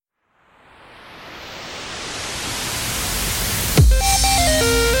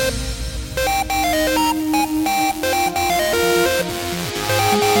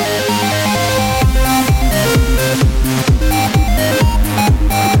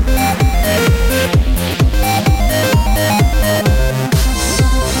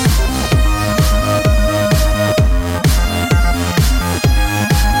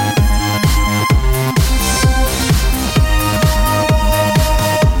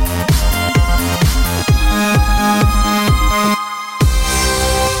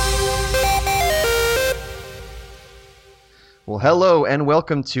Hello and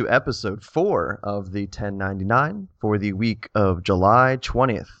welcome to episode 4 of the 1099 for the week of July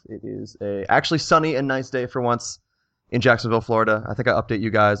 20th. It is a actually sunny and nice day for once in Jacksonville, Florida. I think I update you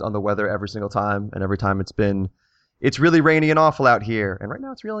guys on the weather every single time, and every time it's really rainy and awful out here. And right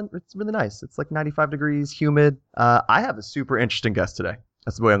now it's really nice. It's like 95 degrees, humid. I have a super interesting guest today.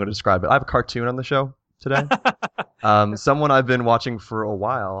 That's the way I'm going to describe it. I have a cartoon on the show today. Someone I've been watching for a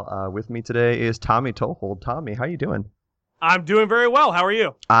while. With me today is Tommy Tohold. Tommy, how you doing? I'm doing very well. How are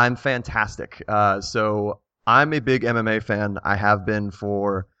you? I'm fantastic. So I'm a big MMA fan. I have been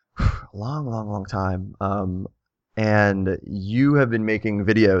for a long time. And you have been making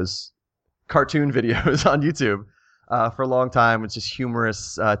videos, cartoon videos on YouTube for a long time. It's just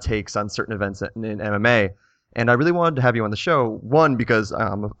humorous takes on certain events in MMA. And I really wanted to have you on the show. One, because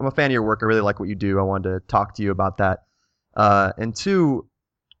I'm a fan of your work. I really like what you do. I wanted to talk to you about that. And two,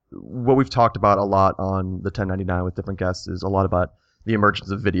 what we've talked about a lot on the 1099 with different guests is a lot about the emergence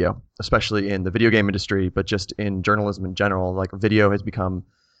of video, especially in the video game industry, but just in journalism in general. Like, video has become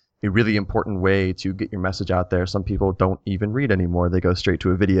a really important way to get your message out there. Some people don't even read anymore. They go straight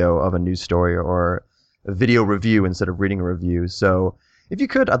to a video of a news story or a video review instead of reading a review. So if you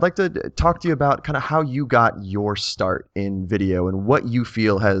could, I'd like to talk to you about kind of how you got your start in video and what you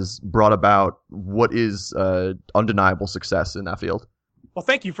feel has brought about what is undeniable success in that field. Well,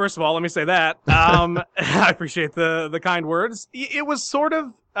 thank you, first of all. Let me say that. I appreciate the kind words. It was sort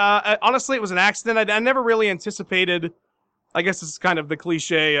of, honestly, it was an accident. I never really anticipated, I guess it's kind of the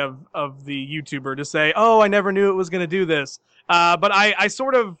cliche of the YouTuber to say, oh, I never knew it was going to do this. But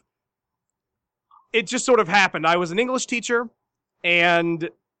it just sort of happened. I was an English teacher, and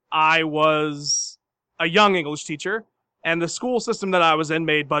I was a young English teacher, and the school system that I was in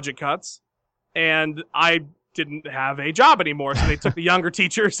made budget cuts, and I didn't have a job anymore, so they took the younger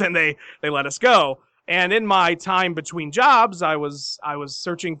teachers and they let us go. And in my time between jobs, I was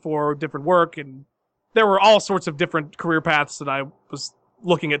searching for different work, and there were all sorts of different career paths that I was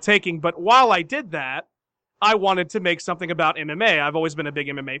looking at taking. But while I did that, I wanted to make something about MMA. I've always been a big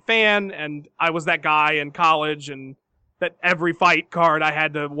MMA fan, and I was that guy in college, and that every fight card I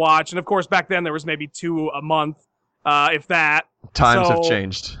had to watch. And of course, back then there was maybe 2 a month, if that. Times have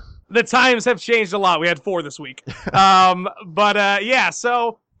changed. The times have changed a lot. We had 4 this week. Yeah,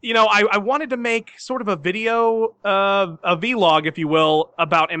 so, you know, I wanted to make sort of a video, a vlog, if you will,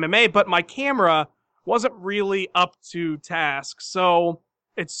 about MMA, but my camera wasn't really up to task. So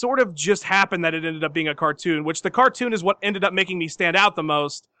it sort of just happened that it ended up being a cartoon, which the cartoon is what ended up making me stand out the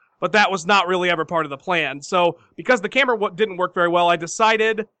most, but that was not really ever part of the plan. So because the camera didn't work very well, I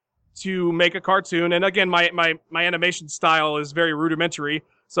decided to make a cartoon. And again, my animation style is very rudimentary.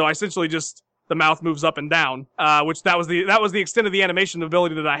 So I essentially just, the mouth moves up and down, which that was the extent of the animation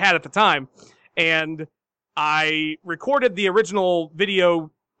ability that I had at the time. And I recorded the original video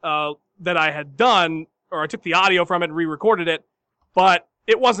that I had done, or I took the audio from it and re-recorded it, but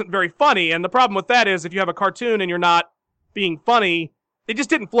it wasn't very funny. And the problem with that is if you have a cartoon and you're not being funny, it just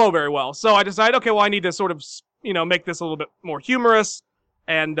didn't flow very well. So I decided, okay, well, I need to sort of, make this a little bit more humorous.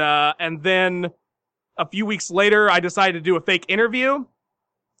 And then a few weeks later, I decided to do a fake interview.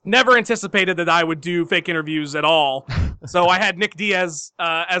 Never anticipated that I would do fake interviews at all. So I had Nick Diaz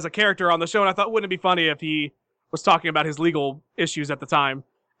as a character on the show, and I thought, wouldn't it be funny if he was talking about his legal issues at the time?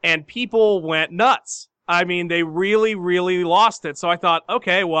 And people went nuts. I mean, they really, really lost it. So I thought,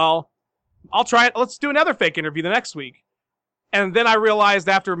 okay, well, I'll try it. Let's do another fake interview the next week. And then I realized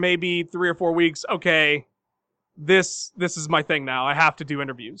after maybe 3 or 4 weeks, okay, this is my thing now. I have to do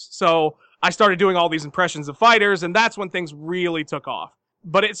interviews. So I started doing all these impressions of fighters, and that's when things really took off.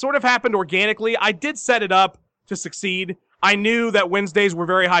 But it sort of happened organically. I did set it up to succeed. I knew that Wednesdays were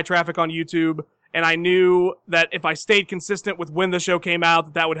very high traffic on YouTube, and I knew that if I stayed consistent with when the show came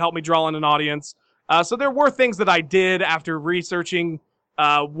out, that would help me draw in an audience. So there were things that I did after researching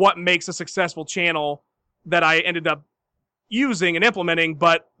what makes a successful channel that I ended up using and implementing.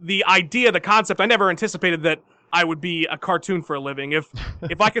 But the idea, the concept, I never anticipated that I would be a cartoon for a living.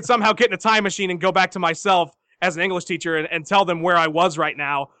 If I could somehow get in a time machine and go back to myself as an English teacher and tell them where I was right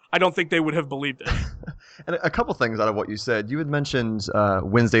now, I don't think they would have believed it. And a couple things out of what you said. You had mentioned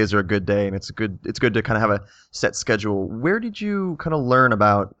Wednesdays are a good day, and it's good to kind of have a set schedule. Where did you kind of learn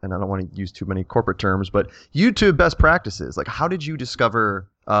about, and I don't want to use too many corporate terms, but YouTube best practices? Like, how did you discover,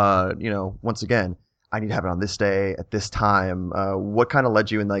 once again, I need to have it on this day at this time? What kind of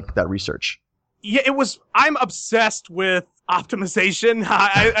led you in like that research? Yeah, I'm obsessed with optimization.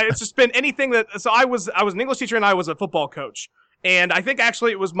 It's just been anything so I was an English teacher and I was a football coach. And I think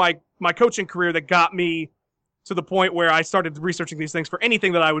actually it was my coaching career that got me to the point where I started researching these things for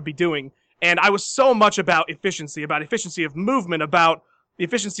anything that I would be doing. And I was so much about efficiency of movement, about the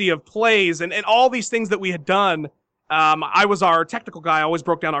efficiency of plays, and all these things that we had done. I was our technical guy. I always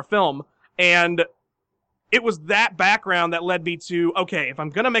broke down our film. And it was that background that led me to, okay, if I'm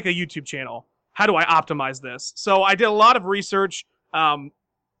going to make a YouTube channel, how do I optimize this? So I did a lot of research.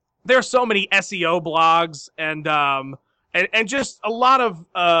 There are so many SEO blogs and just a lot of,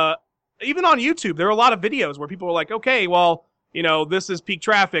 even on YouTube, there are a lot of videos where people are like, okay, well, this is peak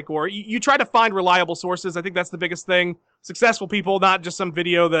traffic, or you try to find reliable sources. I think that's the biggest thing. Successful people, not just some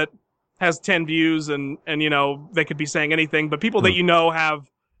video that has 10 views and they could be saying anything, but people that have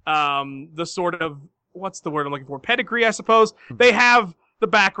the sort of, what's the word I'm looking for? Pedigree, I suppose. They have the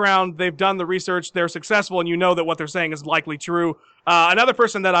background, they've done the research, they're successful, and that what they're saying is likely true. Another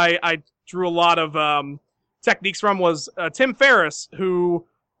person that I drew a lot of techniques from was Tim Ferriss, who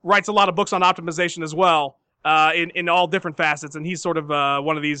writes a lot of books on optimization as well, in all different facets, and he's sort of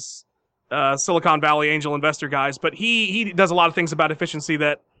one of these Silicon Valley angel investor guys, but he does a lot of things about efficiency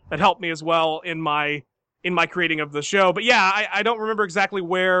that helped me as well in my creating of the show. But yeah, I don't remember exactly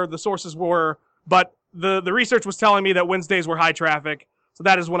where the sources were, but the research was telling me that Wednesdays were high traffic, so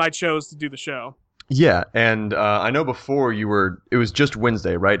that is when I chose to do the show. Yeah, and I know before it was just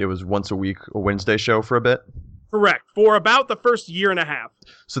Wednesday, right? It was once a week, a Wednesday show for a bit? Correct, for about the first year and a half.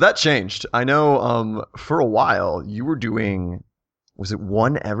 So that changed. I know for a while you were doing, was it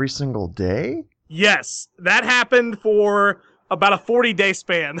one every single day? Yes, that happened for about a 40-day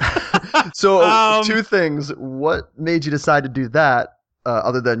span. So two things. What made you decide to do that?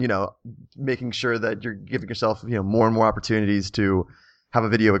 Other than, making sure that you're giving yourself, more and more opportunities to have a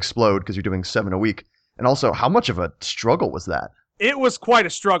video explode because you're doing 7 a week. And also, how much of a struggle was that? It was quite a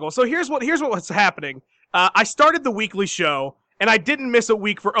struggle. So here's what was happening. I started the weekly show, and I didn't miss a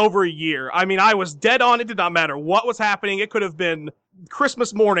week for over a year. I mean, I was dead on. It did not matter what was happening. It could have been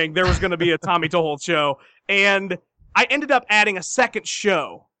Christmas morning. There was going to be a Tommy Tohold show. And I ended up adding a second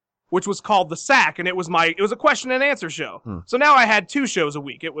show, which was called The Sack, and it was a question and answer show. So now I had 2 shows a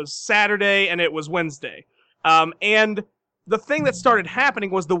week. It was Saturday and it was Wednesday. And the thing that started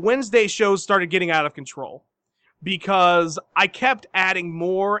happening was the Wednesday shows started getting out of control because I kept adding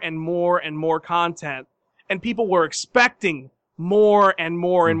more and more and more content, and people were expecting more and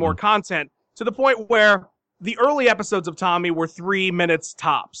more and more content, to the point where the early episodes of Tommy were 3 minutes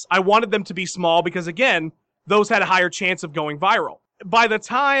tops. I wanted them to be small because, again, those had a higher chance of going viral. By the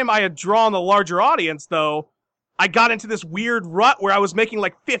time I had drawn the larger audience, though, I got into this weird rut where I was making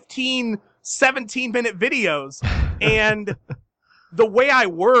like 15, 17-minute videos. And the way I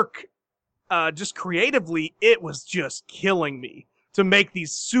work, just creatively, it was just killing me to make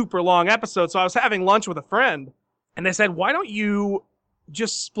these super long episodes. So I was having lunch with a friend, and they said, why don't you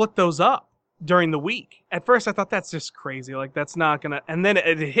just split those up during the week? At first, I thought, that's just crazy. Like, that's not gonna... And then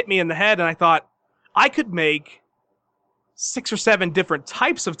it hit me in the head, and I thought, I could make 6 or 7 different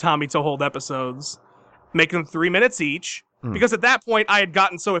types of Tommy Tohold episodes, make them 3 minutes each, because at that point I had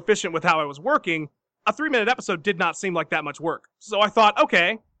gotten so efficient with how I was working, a 3-minute episode did not seem like that much work. So I thought,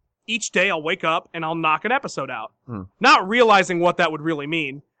 okay, each day I'll wake up and I'll knock an episode out, not realizing what that would really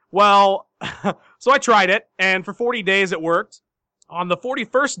mean. Well, so I tried it, and for 40 days it worked. On the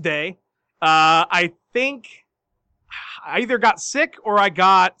 41st day, I think I either got sick or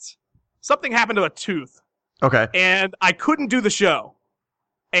something happened to a tooth. Okay. And I couldn't do the show.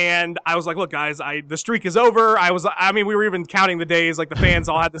 And I was like, look, guys, the streak is over. We were even counting the days. Like, the fans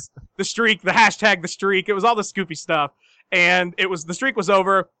all had the streak, the hashtag the streak. It was all the Scoopy stuff. And the streak was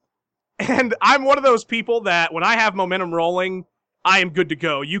over. And I'm one of those people that when I have momentum rolling, I am good to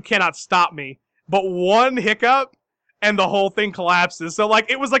go. You cannot stop me. But one hiccup and the whole thing collapses. So, like,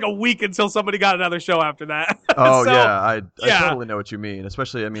 it was like a week until somebody got another show after that. Oh, so, yeah. I totally know what you mean.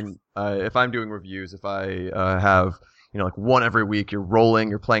 Especially, if I'm doing reviews, if I have, like one every week, you're rolling,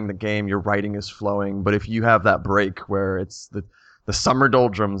 you're playing the game, your writing is flowing. But if you have that break where it's the summer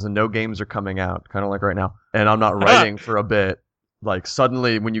doldrums and no games are coming out, kind of like right now, and I'm not writing for a bit, like,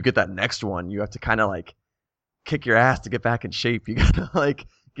 suddenly when you get that next one, you have to kind of, like, kick your ass to get back in shape. You got to, like,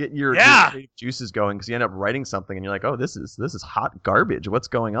 get your creative juices going, because you end up writing something and you're like, oh, this is hot garbage. What's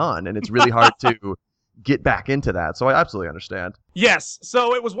going on? And it's really hard to get back into that. So I absolutely understand. Yes.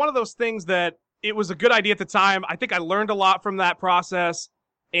 So it was one of those things that it was a good idea at the time. I think I learned a lot from that process.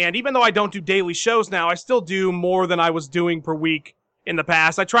 And even though I don't do daily shows now, I still do more than I was doing per week in the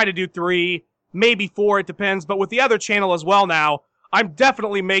past. I try to do 3, maybe 4, it depends. But with the other channel as well now, I'm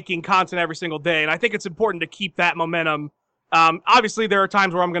definitely making content every single day. And I think it's important to keep that momentum. Obviously, there are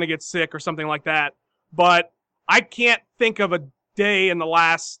times where I'm going to get sick or something like that. But I can't think of a day in the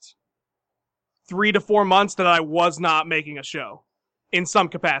last 3 to 4 months that I was not making a show. in some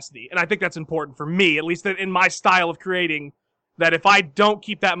capacity. And I think that's important for me, at least in my style of creating, that if I don't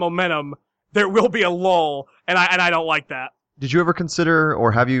keep that momentum, there will be a lull, and I don't like that. Did you ever consider,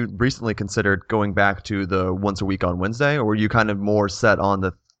 or have you recently considered going back to the once a week on Wednesday, or were you kind of more set on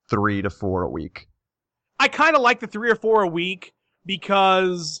the 3 to 4 a week? I kind of like the 3 or 4 a week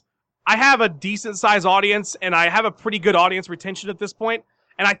because I have a decent sized audience and I have a pretty good audience retention at this point,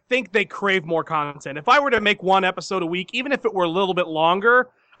 and I think they crave more content. If I were to make one episode a week, even if it were a little bit longer,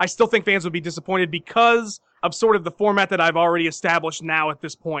 I still think fans would be disappointed because of sort of the format that I've already established now at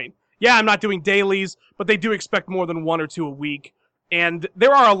this point. Yeah, I'm not doing dailies, but they do expect more than 1 or 2 a week. And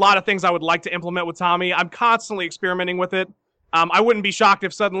there are a lot of things I would like to implement with Tommy. I'm constantly experimenting with it. I wouldn't be shocked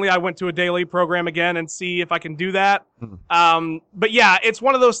if suddenly I went to a daily program again and see if I can do that. But yeah, it's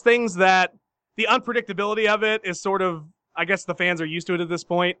one of those things that the unpredictability of it is sort of, I guess the fans are used to it at this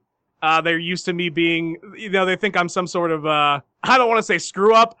point. They're used to me being, they think I'm some sort of, I don't want to say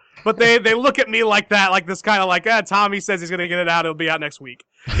screw up, but they look at me like that, like this kind of like, Tommy says he's going to get it out, it'll be out next week.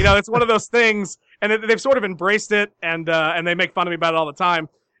 It's one of those things, and they've sort of embraced it, and they make fun of me about it all the time.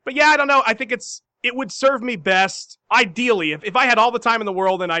 But yeah, I don't know, I think it would serve me best, ideally, if I had all the time in the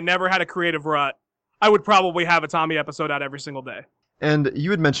world and I never had a creative rut, I would probably have a Tommy episode out every single day. And you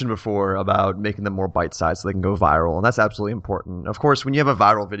had mentioned before about making them more bite-sized so they can go viral, and that's absolutely important. Of course, when you have a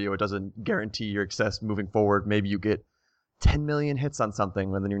viral video, it doesn't guarantee your success moving forward. Maybe you get 10 million hits on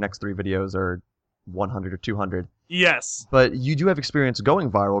something, and then your next 3 videos are 100 or 200. Yes. But you do have experience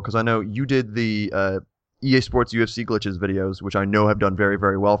going viral, because I know you did the EA Sports UFC glitches videos, which I know have done very,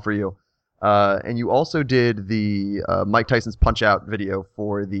 very well for you. And you also did the Mike Tyson's Punch-Out video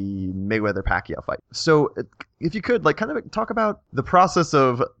for the Mayweather-Pacquiao fight. So if you could, kind of talk about the process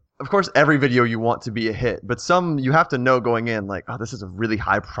of course, every video you want to be a hit, but some you have to know going in, this is a really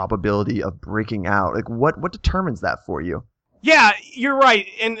high probability of breaking out. What determines that for you? Yeah, you're right.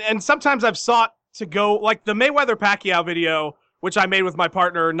 And sometimes I've sought to go, like the Mayweather-Pacquiao video, which I made with my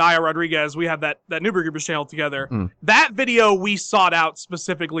partner, Naya Rodriguez. We have that Newbergers channel together. That video we sought out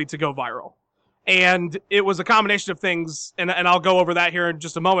specifically to go viral. And it was a combination of things, and I'll go over that here in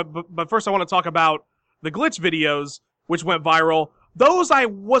just a moment. But first I want to talk about the glitch videos, which went viral. Those I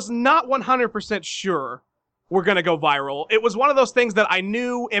was not 100% sure were going to go viral. It was one of those things that I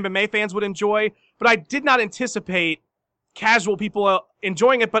knew MMA fans would enjoy, but I did not anticipate casual people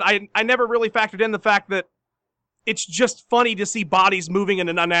enjoying it. But I never really factored in the fact that it's just funny to see bodies moving in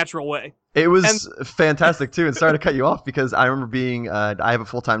an unnatural way. It was fantastic, too. And sorry to cut you off, because I remember being, I have a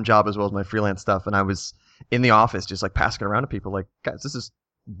full-time job as well as my freelance stuff, and I was in the office just passing it around to people like, guys, this is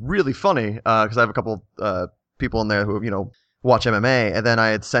really funny, because I have a couple people in there who, watch MMA, and then I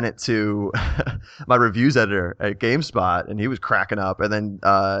had sent it to my reviews editor at GameSpot, and he was cracking up, and then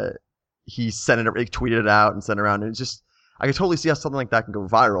he tweeted it out and sent it around, and it's just, I could totally see how something like that can go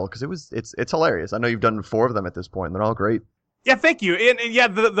viral, because it's hilarious. I know you've done 4 of them at this point, and they're all great. Yeah, thank you. And yeah,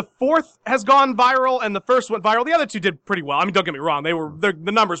 the 4th has gone viral, and the 1st went viral. The other 2 did pretty well. I mean, don't get me wrong;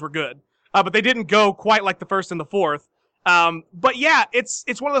 the numbers were good, but they didn't go quite like the 1st and the 4th. But yeah,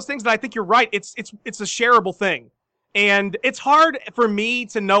 it's one of those things that I think you're right. It's a shareable thing, and it's hard for me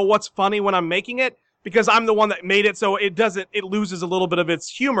to know what's funny when I'm making it because I'm the one that made it, so it loses a little bit of its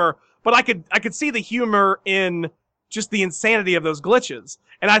humor. But I could see the humor in just the insanity of those glitches.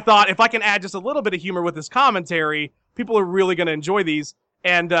 And I thought, if I can add just a little bit of humor with this commentary, people are really going to enjoy these.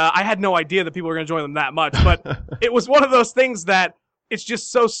 And I had no idea that people were going to enjoy them that much. But it was one of those things that it's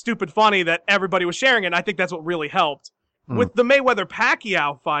just so stupid funny that everybody was sharing it, and I think that's what really helped. With the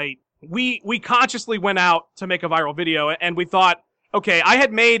Mayweather-Pacquiao fight, we consciously went out to make a viral video, and we thought, okay,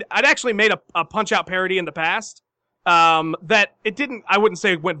 I'd actually made a Punch-Out parody in the past that it didn't, I wouldn't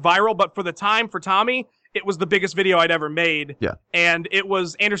say it went viral, but for the time, for Tommy, it was the biggest video I'd ever made. Yeah. And it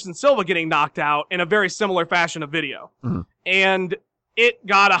was Anderson Silva getting knocked out in a very similar fashion of video. And it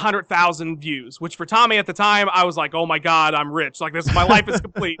got 100,000 views, which for Tommy at the time, I was like, oh my God, I'm rich. My life is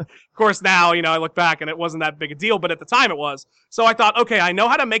complete. Of course, now, I look back and it wasn't that big a deal, but at the time it was. So I thought, okay, I know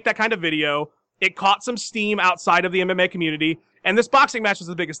how to make that kind of video. It caught some steam outside of the MMA community, and this boxing match was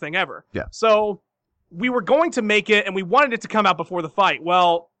the biggest thing ever. Yeah. So we were going to make it, and we wanted it to come out before the fight.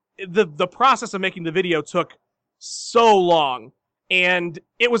 Well, the process of making the video took so long, and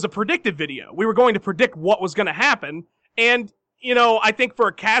it was a predictive video. We were going to predict what was going to happen, and I think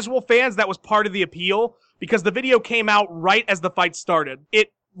for casual fans, that was part of the appeal, because the video came out right as the fight started.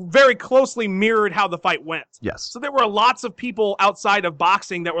 It very closely mirrored how the fight went. Yes. So there were lots of people outside of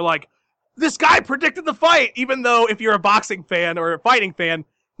boxing that were like, this guy predicted the fight, even though if you're a boxing fan or a fighting fan,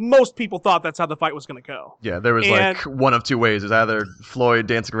 most people thought that's how the fight was going to go. Yeah, there was one of 2 ways. It's either Floyd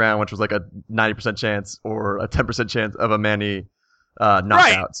dancing around, which was like a 90% chance, or a 10% chance of a Manny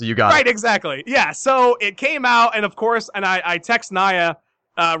knockout. So you got right, it. exactly. Yeah, so it came out, and of course, and I text Naya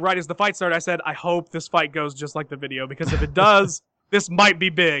right as the fight started. I said, I hope this fight goes just like the video, because if it does, this might be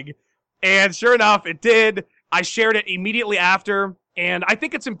big. And sure enough, it did. I shared it immediately after, and I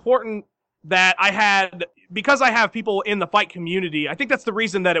think it's important that because I have people in the fight community, I think that's the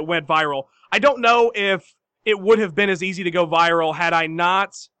reason that it went viral. I don't know if it would have been as easy to go viral had I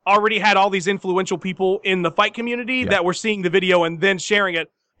not already had all these influential people in the fight community that were seeing the video and then sharing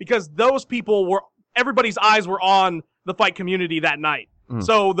it, because those people everybody's eyes were on the fight community that night.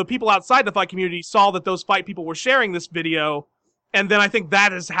 So the people outside the fight community saw that those fight people were sharing this video, and then I think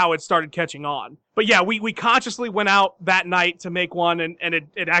that is how it started catching on. But yeah, we consciously went out that night to make one, and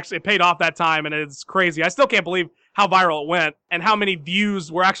it actually paid off that time, and it's crazy. I still can't believe how viral it went and how many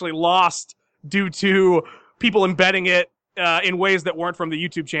views were actually lost due to people embedding it in ways that weren't from the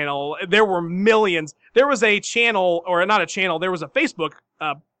YouTube channel. There were millions. There was a channel, or not a channel, there was a Facebook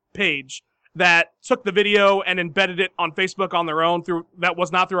page that took the video and embedded it on Facebook on their own that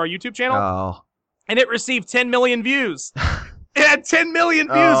was not through our YouTube channel. Oh. And it received 10 million views. It had 10 million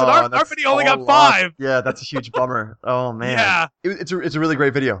views, and our video only got 5. Yeah, that's a huge bummer. Oh, man. Yeah. It's a really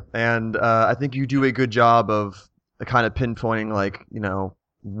great video. And I think you do a good job of kind of pinpointing, like,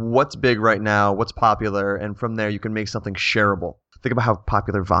 what's big right now, what's popular, and from there you can make something shareable. Think about how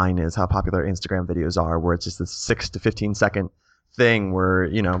popular Vine is, how popular Instagram videos are, where it's just this 6 to 15 second thing where,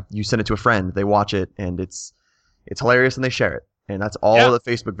 you send it to a friend, they watch it, and it's hilarious, and they share it. And that's all the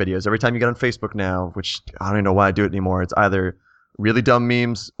Facebook videos. Every time you get on Facebook now, which I don't even know why I do it anymore, it's either really dumb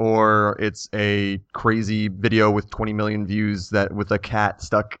memes or it's a crazy video with 20 million views with a cat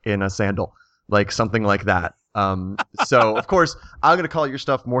stuck in a sandal, like something like that. So of course I'm going to call your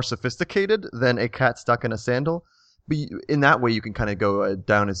stuff more sophisticated than a cat stuck in a sandal, but in that way you can kind of go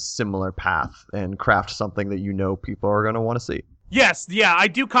down a similar path and craft something that people are going to want to see. Yes, yeah, I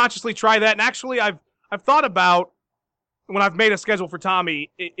do consciously try that, and actually I've thought about, when I've made a schedule for Tommy,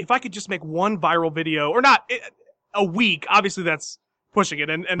 if I could just make one viral video, or not a week, obviously that's pushing it,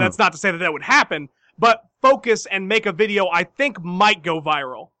 and that's not to say that would happen, but focus and make a video I think might go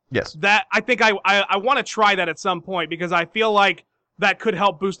viral. Yes. That I think I want to try that at some point, because I feel like that could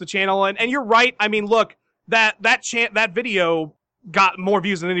help boost the channel. And you're right. I mean, look, that video got more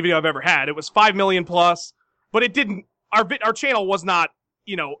views than any video I've ever had. It was 5 million plus, but it didn't. Our channel was not,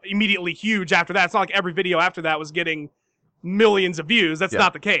 immediately huge after that. It's not like every video after that was getting millions of views. That's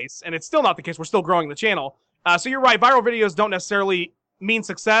not the case, and it's still not the case. We're still growing the channel. So you're right. Viral videos don't necessarily mean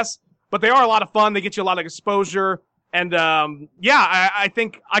success, but they are a lot of fun. They get you a lot of exposure. And I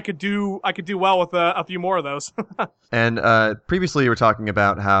think I could do well with a few more of those. And previously you were talking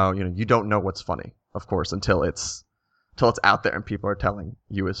about how you don't know what's funny, of course, until it's out there and people are telling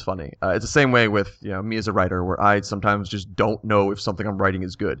you it's funny. It's the same way with me as a writer, where I sometimes just don't know if something I'm writing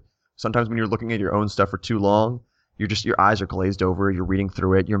is good. Sometimes when you're looking at your own stuff for too long, your eyes are glazed over. You're reading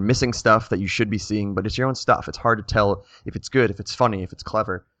through it. You're missing stuff that you should be seeing, but it's your own stuff. It's hard to tell if it's good, if it's funny, if it's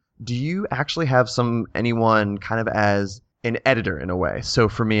clever. Do you actually have anyone kind of as an editor in a way? So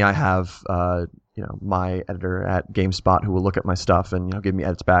for me, I have my editor at GameSpot who will look at my stuff and give me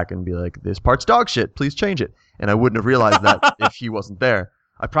edits back and be like, "This part's dog shit. Please change it." And I wouldn't have realized that if he wasn't there.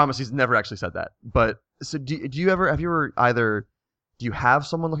 I promise he's never actually said that. But so do you have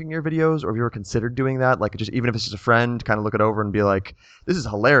someone looking at your videos, or have you ever considered doing that? Like, just even if it's just a friend, kind of look it over and be like, "This is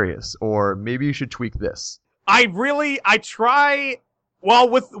hilarious," or maybe you should tweak this. I try. Well,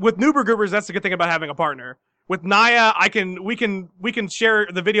 with Noober Goobers, that's the good thing about having a partner. With Naya, we can share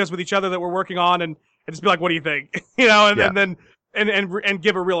the videos with each other that we're working on and just be like, "What do you think?" And then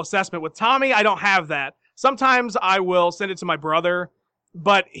give a real assessment. With Tommy, I don't have that. Sometimes I will send it to my brother,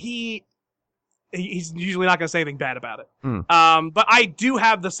 but he's usually not going to say anything bad about it. But I do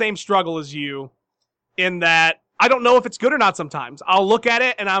have the same struggle as you, in that I don't know if it's good or not sometimes. I'll look at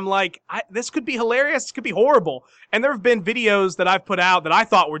it and I'm like, this could be hilarious, this could be horrible. And there have been videos that I've put out that I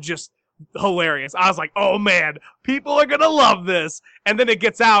thought were just hilarious. I was like, oh man, people are going to love this. And then it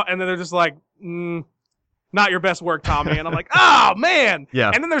gets out and then they're just like, not your best work, Tommy. And I'm like, oh man.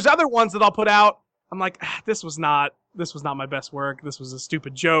 Yeah. And then there's other ones that I'll put out. I'm like, this was not my best work. This was a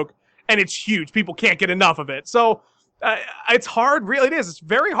stupid joke. And it's huge. People can't get enough of it. So it's hard. Really, it is. It's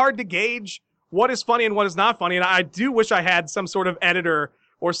very hard to gauge what is funny and what is not funny. And I do wish I had some sort of editor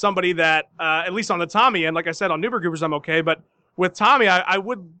or somebody that, at least on the Tommy end, like I said, on Noober Goobers, I'm okay. But with Tommy,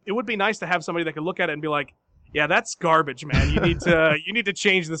 it would be nice to have somebody that could look at it and be like, yeah, that's garbage, man. You need to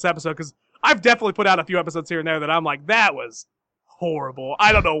change this episode. Because I've definitely put out a few episodes here and there that I'm like, that was horrible.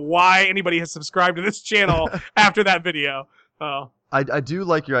 I don't know why anybody has subscribed to this channel after that video. I do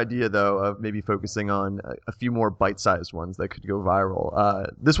like your idea though of maybe focusing on a few more bite-sized ones that could go viral.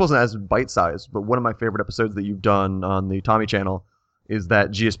 This wasn't as bite-sized, but one of my favorite episodes that you've done on the Tommy channel is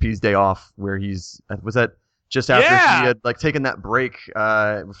that GSP's day off, where was that just after he had like taken that break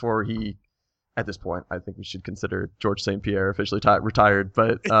before he. At this point, I think we should consider George St. Pierre officially retired.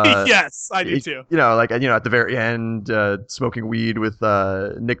 But yes, I do too. At the very end, smoking weed with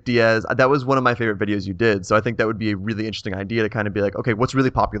Nick Diaz. That was one of my favorite videos you did. So I think that would be a really interesting idea to kind of be like, okay, what's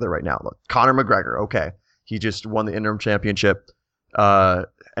really popular right now? Look, Conor McGregor. Okay, he just won the interim championship, and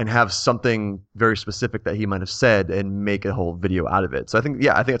have something very specific that he might have said and make a whole video out of it. So I think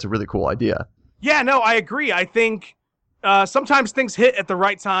that's a really cool idea. Yeah, no, I agree. I think. Sometimes things hit at the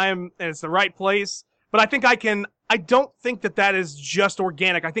right time and it's the right place, but I don't think that is just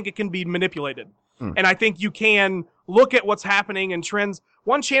organic. I think it can be manipulated. And I think you can look at what's happening and trends.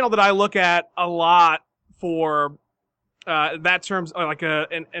 One channel that I look at a lot for, that terms,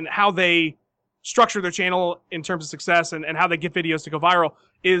 and how they structure their channel in terms of success and how they get videos to go viral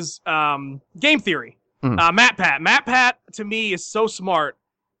is, Game Theory. Matt Pat, to me, is so smart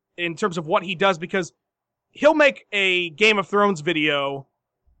in terms of what he does because he'll make a Game of Thrones video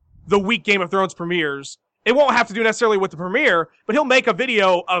the week Game of Thrones premieres. It won't have to do necessarily with the premiere, but he'll make a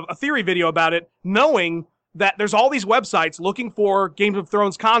theory video about it, knowing that there's all these websites looking for Game of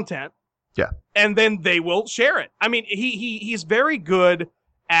Thrones content. Yeah. And then they will share it. I mean, he's very good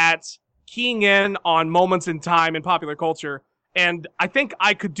at keying in on moments in time in popular culture. And I think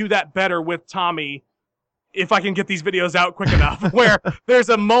I could do that better with Tommy if I can get these videos out quick enough, where there's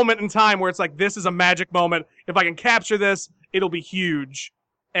a moment in time where it's like, this is a magic moment. If I can capture this, it'll be huge.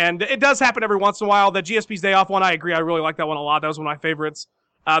 And it does happen every once in a while. The GSP's Day Off one, I agree. I really like that one a lot. That was one of my favorites.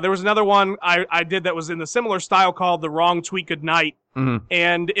 There was another one I did that was in the similar style called The Wrong Tweet Goodnight.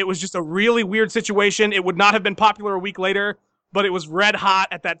 And it was just a really weird situation. It would not have been popular a week later, but it was red hot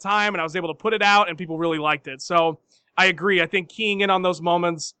at that time, and I was able to put it out, and people really liked it. So I agree. I think keying in on those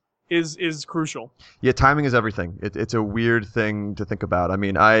moments is crucial. Yeah, timing is everything. It's a weird thing to think about. I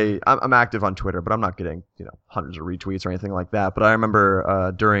mean, I'm active on Twitter, but I'm not getting hundreds of retweets or anything like that. But I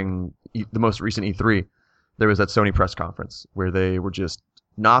remember during the most recent E3, there was that Sony press conference where they were just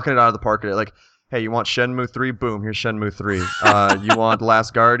knocking it out of the park. Like, hey, you want Shenmue 3? Boom, here's Shenmue 3. You want The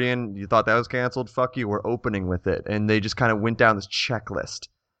Last Guardian? You thought that was canceled? Fuck you, we're opening with it. And they just kind of went down this checklist.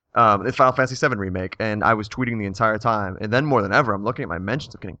 It's Final Fantasy VII Remake, and I was tweeting the entire time. And then more than ever, I'm looking at my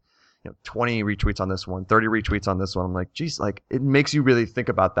mentions, I'm getting 20 retweets on this one, 30 retweets on this one. I'm like, geez, like it makes you really think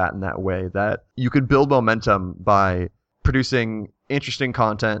about that in that way, that you could build momentum by producing interesting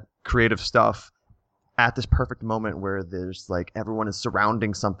content, creative stuff at this perfect moment where there's like everyone is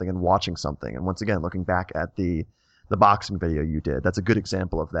surrounding something and watching something. And once again, looking back at the boxing video you did, that's a good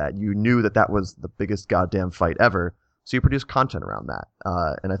example of that. You knew that was the biggest goddamn fight ever, so you produced content around that.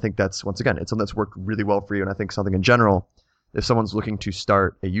 And I think that's, once again, it's something that's worked really well for you. And I think something in general, if someone's looking to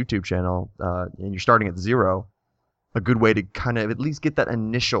start a YouTube channel and you're starting at zero, a good way to kind of at least get that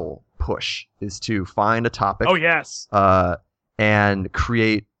initial push is to find a topic. Oh, yes. And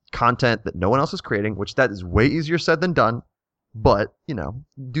create content that no one else is creating, which that is way easier said than done. But,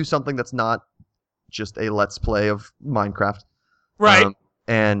 do something that's not just a let's play of Minecraft. Right.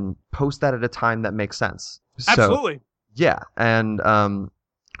 And post that at a time that makes sense. Absolutely. So, yeah. And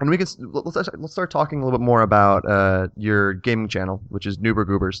we can let's start talking a little bit more about your gaming channel, which is Noober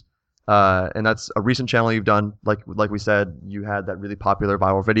Goobers, and that's a recent channel you've done. Like we said, you had that really popular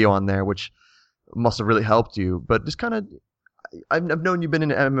viral video on there, which must have really helped you. But just kind of, I've known you've been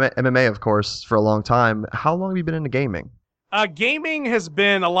in MMA, of course, for a long time. How long have you been into gaming? Gaming has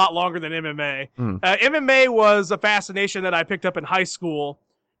been a lot longer than MMA. MMA was a fascination that I picked up in high school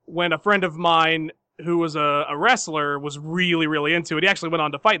when a friend of mine who was a wrestler was really, really into it. He actually went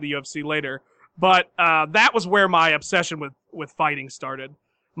on to fight the UFC later. But that was where my obsession with fighting started.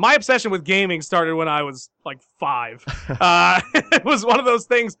 My obsession with gaming started when I was like 5. It was one of those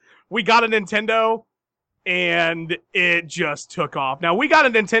things. We got a Nintendo, and it just took off. Now, we got a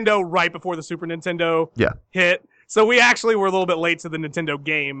Nintendo right before the Super Nintendo hit, so we actually were a little bit late to the Nintendo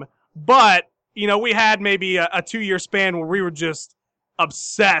game. But, we had maybe a 2-year span where we were just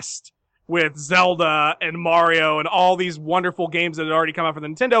obsessed with Zelda and Mario and all these wonderful games that had already come out for the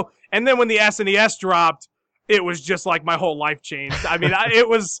Nintendo. And then when the SNES dropped, it was just like my whole life changed. I mean,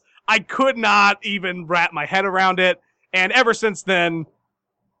 I could not even wrap my head around it. And ever since then,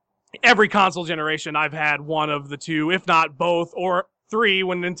 every console generation, I've had one of the two, if not both, or 3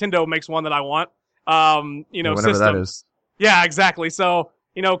 when Nintendo makes one that I want. Whatever system. That is. Yeah, exactly. So,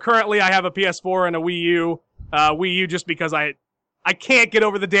 currently I have a PS4 and a Wii U. Wii U just because I I can't get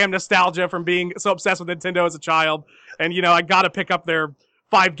over the damn nostalgia from being so obsessed with Nintendo as a child. And, I got to pick up their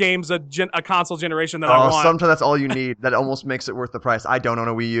 5 games a console generation that I want. Sometimes that's all you need. That almost makes it worth the price. I don't own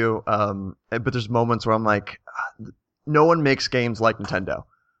a Wii U, but there's moments where I'm like, no one makes games like Nintendo.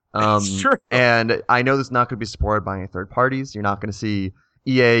 It's true. And I know this is not going to be supported by any third parties. You're not going to see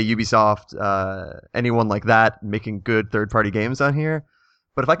EA, Ubisoft, anyone like that making good third-party games on here.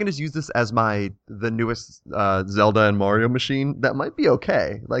 But if I can just use this as the newest Zelda and Mario machine, that might be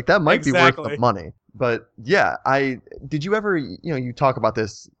okay. Like, that might be worth the money. But yeah, did you ever, you talk about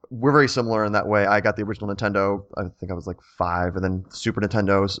this, we're very similar in that way. I got the original Nintendo, I think I was like 5, and then Super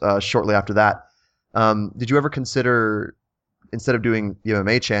Nintendos shortly after that. Did you ever consider, instead of doing the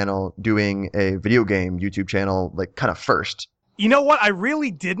MMA channel, doing a video game YouTube channel, like, kind of first? You know what? I really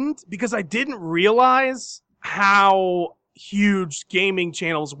didn't, because I didn't realize how huge gaming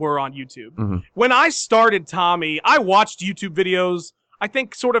channels were on YouTube. Mm-hmm. When I started Tommy, I watched YouTube videos, I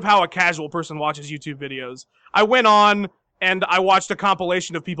think sort of how a casual person watches YouTube videos. I went on and I watched a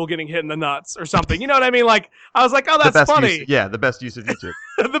compilation of people getting hit in the nuts or something. You know what I mean? Like, I was like, oh, that's funny. The best use of YouTube.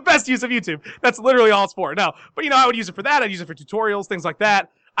 The best use of YouTube. That's literally all it's for. No, but I would use it for that. I'd use it for tutorials, things like that.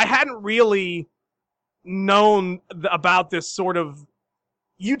 I hadn't really known about this sort of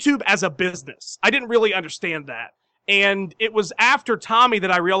YouTube as a business. I didn't really understand that. And it was after Tommy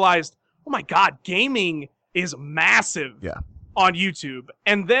that I realized, oh my God, gaming is massive on YouTube.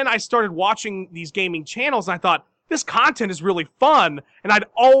 And then I started watching these gaming channels and I thought, this content is really fun. And I'd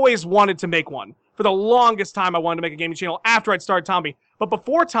always wanted to make one. For the longest time, I wanted to make a gaming channel after I'd started Tommy. But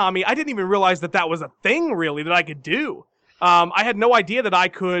before Tommy, I didn't even realize that was a thing really that I could do. I had no idea that I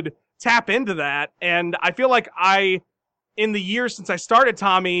could tap into that. And I feel like in the years since I started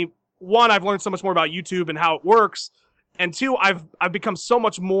Tommy, 1, I've learned so much more about YouTube and how it works. And 2, I've become so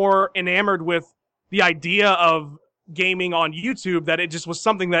much more enamored with the idea of gaming on YouTube that it just was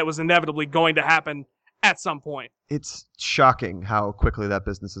something that was inevitably going to happen at some point. It's shocking how quickly that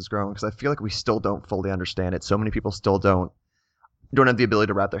business is growing, because I feel like we still don't fully understand it. So many people still don't have the ability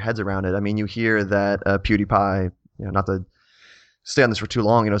to wrap their heads around it. I mean, you hear that PewDiePie, not to stay on this for too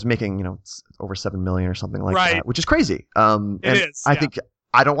long, is making, over 7 million or something like that, which is crazy. It is. I think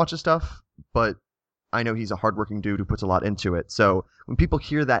I don't watch his stuff, but I know he's a hardworking dude who puts a lot into it. So when people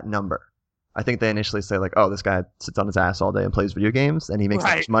hear that number, I think they initially say like, oh, this guy sits on his ass all day and plays video games and he makes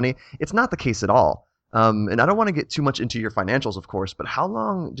that much money. It's not the case at all. And I don't want to get too much into your financials, of course, but how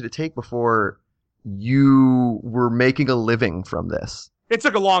long did it take before you were making a living from this? It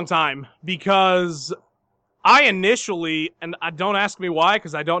took a long time, because I initially, and don't ask me why,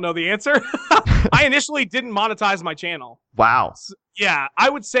 because I don't know the answer, I initially didn't monetize my channel. Wow. Yeah, I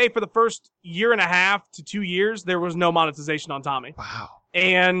would say for the first 1.5 to 2 years, there was no monetization on Tommy. Wow.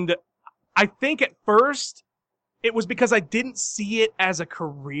 And I think at first, it was because I didn't see it as a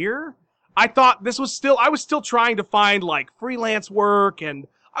career. I thought I was still trying to find like freelance work, and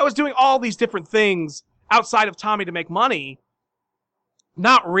I was doing all these different things outside of Tommy to make money,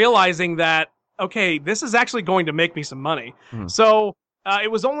 not realizing that, okay, this is actually going to make me some money. So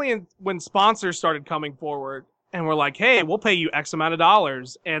it was only when sponsors started coming forward and were like, hey, we'll pay you X amount of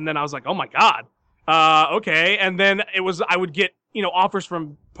dollars. And then I was like, oh my God. Okay. And then I would get, offers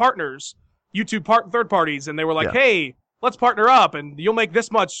from partners, YouTube third parties. And they were like, hey, let's partner up and you'll make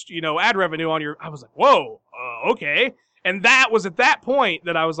this much, ad revenue on I was like, whoa, okay. And that was at that point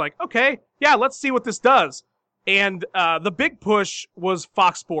that I was like, okay, yeah, let's see what this does. And the big push was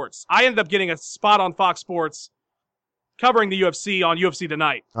Fox Sports. I ended up getting a spot on Fox Sports covering the UFC on UFC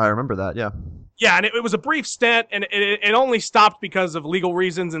Tonight. I remember that, yeah. Yeah, and it was a brief stint, and it only stopped because of legal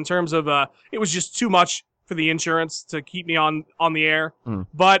reasons in terms of it was just too much for the insurance to keep me on the air.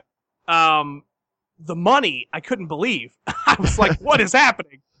 But the money, I couldn't believe. I was like, what is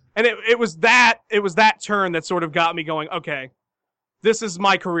happening? And it was that turn that sort of got me going, okay, this is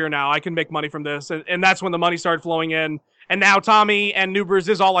my career now. I can make money from this. And that's when the money started flowing in. And now Tommy and Noobers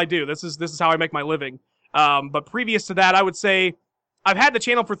is all I do. This is how I make my living. But previous to that, I would say I've had the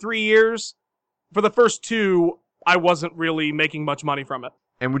channel for 3 years. For the first 2, I wasn't really making much money from it.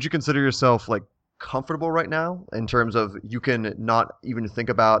 And would you consider yourself like comfortable right now in terms of you can not even think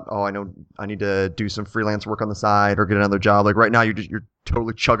about, oh, I know I need to do some freelance work on the side or get another job? Like right now, you're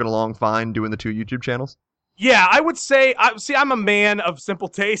totally chugging along fine doing the 2 YouTube channels? Yeah, I would say, I'm a man of simple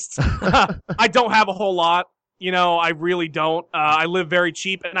tastes. I don't have a whole lot. I really don't. I live very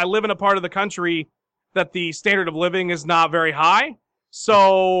cheap, and I live in a part of the country that the standard of living is not very high.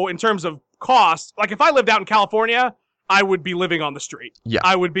 So in terms of cost, like if I lived out in California, I would be living on the street. Yeah.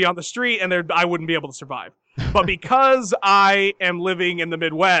 I would be on the street, and I wouldn't be able to survive. But because I am living in the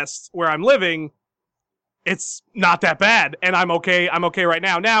Midwest where I'm living, it's not that bad, and I'm okay. I'm okay right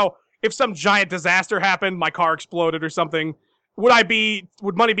now. Now, if some giant disaster happened, my car exploded or something, would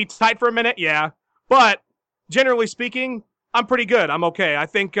money be tight for a minute? Yeah, but generally speaking, I'm pretty good. I'm okay. I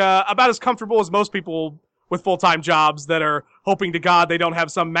think about as comfortable as most people with full-time jobs that are hoping to God they don't have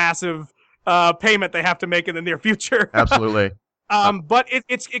some massive payment they have to make in the near future. Absolutely. But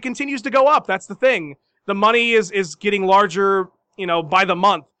it continues to go up. That's the thing. The money is getting larger, by the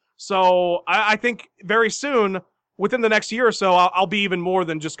month. So I think very soon, within the next year or so, I'll be even more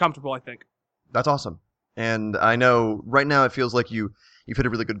than just comfortable, I think. That's awesome. And I know right now it feels like you've hit a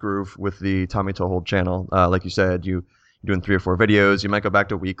really good groove with the Tommy Tohold channel. Like you said, you're doing 3 or 4 videos. You might go back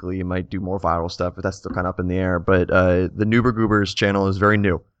to weekly. You might do more viral stuff, but that's still kind of up in the air. But the Noober Goobers channel is very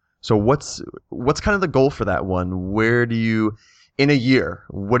new. So what's kind of the goal for that one? Where do you, in a year,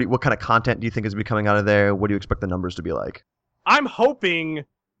 what kind of content do you think is going to be coming out of there? What do you expect the numbers to be like? I'm hoping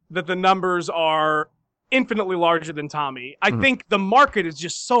that the numbers are infinitely larger than Tommy. I think the market is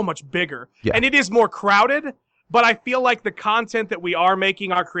just so much bigger. Yeah. And it is more crowded, but I feel like the content that we are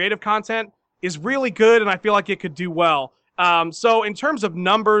making, our creative content, is really good, and I feel like it could do well. So in terms of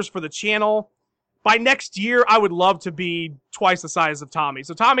numbers for the channel, by next year, I would love to be twice the size of Tommy.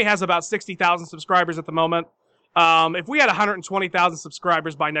 So Tommy has about 60,000 subscribers at the moment. If we had 120,000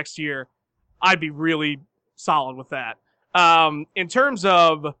 subscribers by next year, I'd be really solid with that. In terms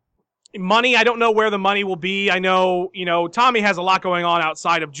of money, I don't know where the money will be. I know, Tommy has a lot going on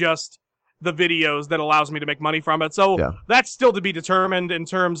outside of just the videos that allows me to make money from it. So that's still to be determined in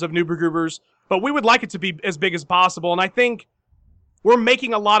terms of Noober Goobers. But we would like it to be as big as possible. And I think we're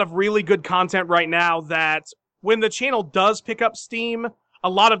making a lot of really good content right now that when the channel does pick up steam, a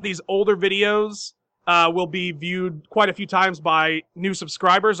lot of these older videos will be viewed quite a few times by new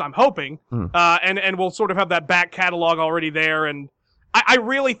subscribers, I'm hoping. And we'll sort of have that back catalog already there. And I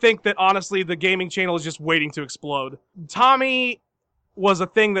really think that, honestly, the gaming channel is just waiting to explode. Tommy was a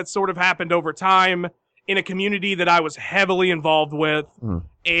thing that sort of happened over time in a community that I was heavily involved with.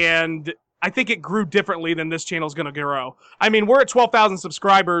 And I think it grew differently than this channel's going to grow. I mean, we're at 12,000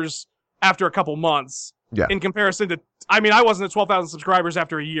 subscribers after a couple months. In comparison to, I wasn't at 12,000 subscribers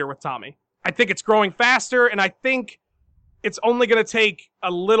after a year with Tommy. I think it's growing faster, and I think it's only going to take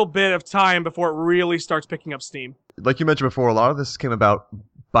a little bit of time before it really starts picking up steam. Like you mentioned before, a lot of this came about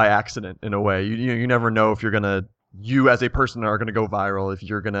by accident in a way. You never know if you as a person are going to go viral, if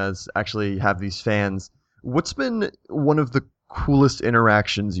you're going to actually have these fans. What's been one of the coolest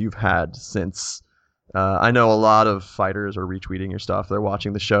interactions you've had since? I know a lot of fighters are retweeting your stuff. They're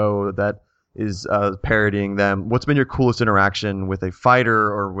watching the show that is parodying them. What's been your coolest interaction with a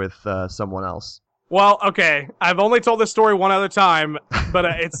fighter or with someone else? Well, okay, I've only told this story one other time, but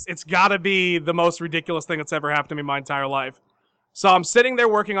it's got to be the most ridiculous thing that's ever happened to me in my entire life. So I'm sitting there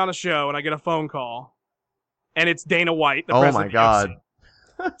working on a show, and I get a phone call, and it's Dana White, the president of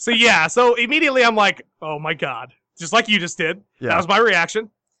the UFC. So immediately I'm like, oh my God, just like you just did. That was my reaction.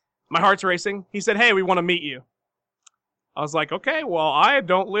 My heart's racing. He said, hey, we want to meet you. I was like, okay, well, I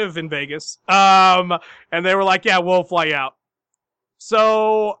don't live in Vegas. And they were like, yeah, we'll fly you out.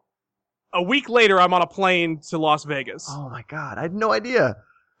 So a week later, I'm on a plane to Las Vegas. Oh my God, I had no idea.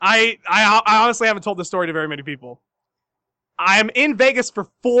 I honestly haven't told this story to very many people. I'm in Vegas for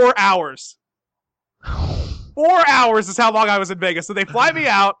 4 hours. 4 hours is how long I was in Vegas. So they fly me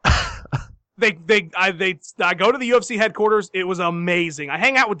out. I go to the UFC headquarters. It was amazing. I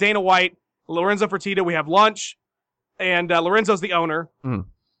hang out with Dana White, Lorenzo Fertitta. We have lunch. And Lorenzo's the owner.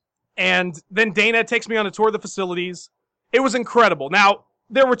 And then Dana takes me on a tour of the facilities. It was incredible. Now,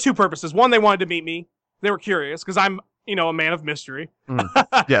 there were 2 purposes. One, they wanted to meet me. They were curious because I'm, a man of mystery.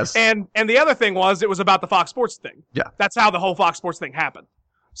 Yes. And the other thing was, it was about the Fox Sports thing. Yeah. That's how the whole Fox Sports thing happened.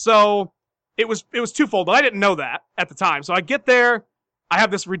 So it was twofold, but I didn't know that at the time. So I get there. I have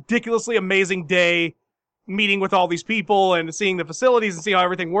this ridiculously amazing day meeting with all these people and seeing the facilities and see how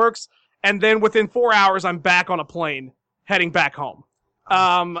everything works. And then within 4 hours, I'm back on a plane heading back home.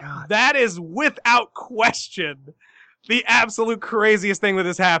 That is without question the absolute craziest thing that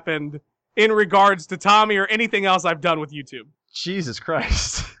has happened in regards to Tommy or anything else I've done with YouTube. Jesus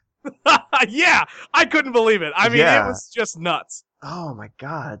Christ. Yeah, I couldn't believe it. It was just nuts. Oh my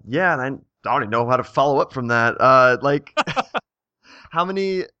God. Yeah, and I don't even know how to follow up from that. How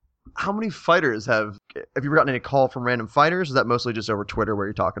many fighters have you ever gotten any call from random fighters? Or is that mostly just over Twitter where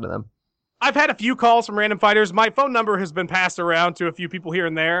you're talking to them? I've had a few calls from random fighters. My phone number has been passed around to a few people here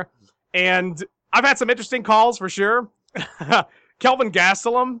and there. And I've had some interesting calls for sure. Kelvin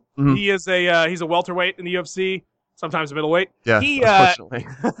Gastelum, he's a welterweight in the UFC, sometimes a middleweight. Yeah, unfortunately.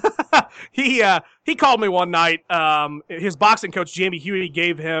 He called me one night. His boxing coach, Jamie Huey,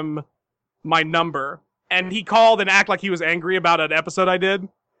 gave him my number. and he called and acted like he was angry about an episode I did,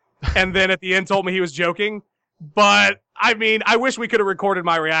 and then at the end told me he was joking. But I mean, I wish we could have recorded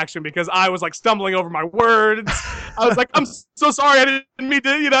my reaction because I was like stumbling over my words. I was like, I'm so sorry, I didn't mean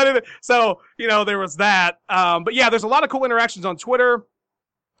to, you know. So, you know, there was that. But yeah, there's a lot of cool interactions on Twitter.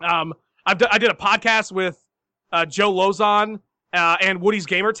 I did a podcast with Joe Lozon and Woody's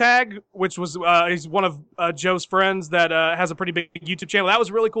Gamertag, which was he's one of Joe's friends that has a pretty big YouTube channel. That was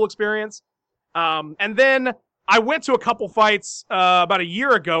a really cool experience. And then I went to a couple fights about a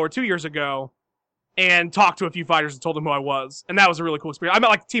year ago or 2 years ago and talked to a few fighters and told them who I was. And that was a really cool experience. I met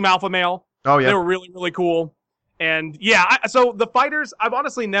like Team Alpha Male. Oh, yeah. They were really, really cool. And yeah, so the fighters, I've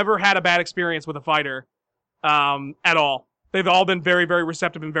honestly never had a bad experience with a fighter at all. They've all been very, very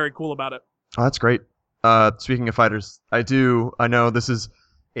receptive and very cool about it. Oh, that's great. Speaking of fighters, I know this is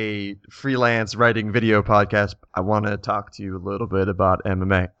a freelance writing video podcast. I want to talk to you a little bit about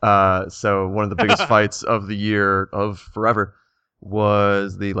MMA. So one of the biggest fights of the year of forever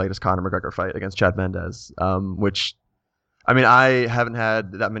was the latest Conor McGregor fight against Chad Mendes, which, I mean, I haven't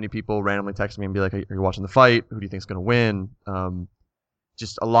had that many people randomly text me and be like, hey, are you watching the fight? Who do you think is going to win?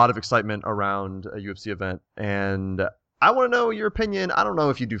 Just a lot of excitement around a UFC event. And I want to know your opinion. I don't know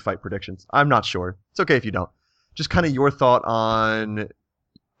if you do fight predictions. I'm not sure. It's okay if you don't. Just kind of your thought on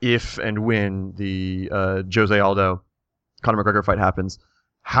if and when the Jose Aldo Conor McGregor fight happens,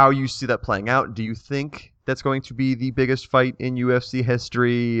 how you see that playing out. Do you think that's going to be the biggest fight in UFC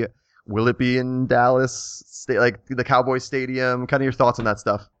history? Will it be in Dallas, like the Cowboys Stadium? Kind of your thoughts on that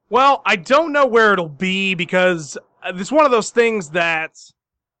stuff. Well, I don't know where it'll be because it's one of those things that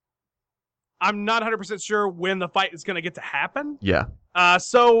I'm not 100% sure when the fight is going to get to happen. Yeah.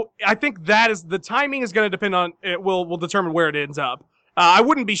 So I think the timing is going to depend on, it will determine where it ends up. I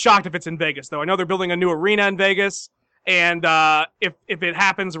wouldn't be shocked if it's in Vegas, though. I know they're building a new arena in Vegas, and if it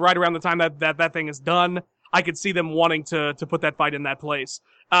happens right around the time that thing is done, I could see them wanting to put that fight in that place.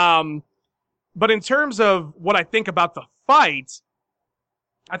 But in terms of what I think about the fight,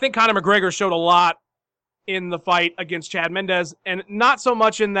 I think Conor McGregor showed a lot in the fight against Chad Mendes, and not so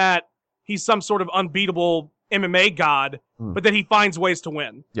much in that he's some sort of unbeatable MMA god, but that he finds ways to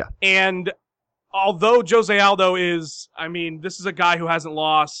win. Yeah. And although Jose Aldo is, I mean, this is a guy who hasn't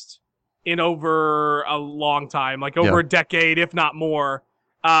lost in over a long time, like over a decade, if not more.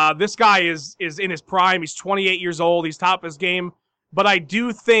 This guy is in his prime. He's 28 years old. He's top of his game. But I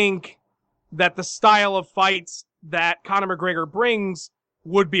do think that the style of fights that Conor McGregor brings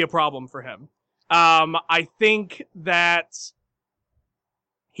would be a problem for him. I think that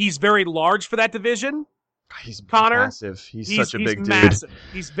he's very large for that division. He's Conor, massive. He's such a big dude. Massive.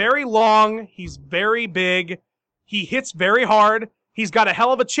 He's very long. He's very big. He hits very hard. He's got a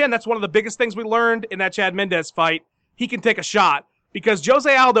hell of a chin. That's one of the biggest things we learned in that Chad Mendes fight. He can take a shot because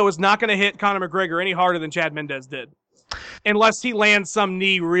Jose Aldo is not going to hit Conor McGregor any harder than Chad Mendes did, unless he lands some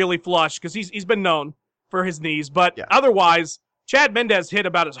knee really flush, because he's been known for his knees. But otherwise, Chad Mendes hit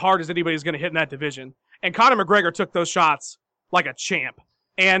about as hard as anybody's going to hit in that division, and Conor McGregor took those shots like a champ.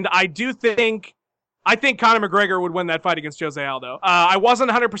 And I think Conor McGregor would win that fight against Jose Aldo. I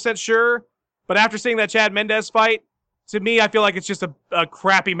wasn't 100% sure, but after seeing that Chad Mendes fight, to me, I feel like it's just a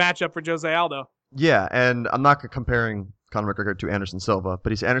crappy matchup for Jose Aldo. Yeah, and I'm not comparing Conor McGregor to Anderson Silva,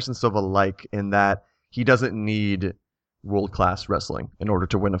 but he's Anderson Silva-like in that he doesn't need world-class wrestling in order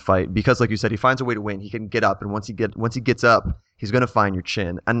to win a fight, because, like you said, he finds a way to win. He can get up, and once he gets up, he's going to find your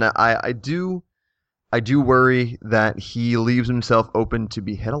chin. And I do worry that he leaves himself open to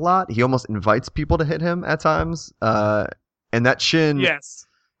be hit a lot. He almost invites people to hit him at times, and that chin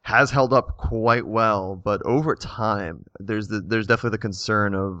has held up quite well. But over time, there's definitely the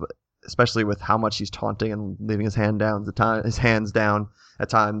concern of, especially with how much he's taunting and leaving his hands down at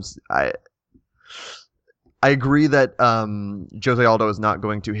times. I agree that Jose Aldo is not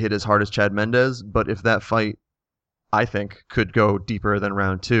going to hit as hard as Chad Mendes, but if that fight, I think, could go deeper than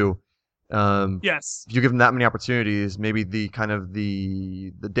round 2. If you give him that many opportunities, maybe the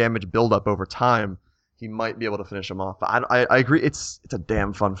damage buildup over time, he might be able to finish him off. But I agree, it's a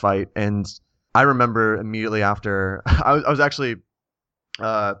damn fun fight, and I remember immediately after I was actually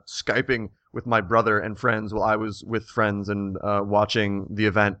Skyping with my brother and friends while I was with friends and watching the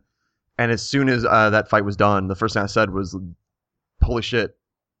event, and as soon as that fight was done, the first thing I said was, "Holy shit!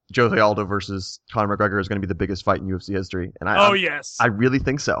 Jose Aldo versus Conor McGregor is going to be the biggest fight in UFC history." And I really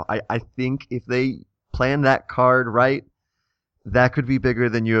think so. I think if they plan that card right, that could be bigger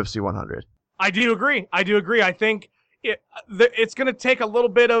than UFC 100. I do agree. I think it's going to take a little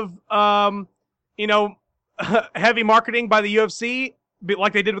bit of heavy marketing by the UFC,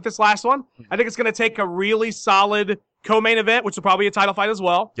 like they did with this last one. I think it's going to take a really solid co-main event, which will probably be a title fight as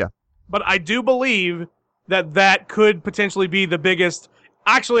well. Yeah. But I do believe that could potentially be the biggest.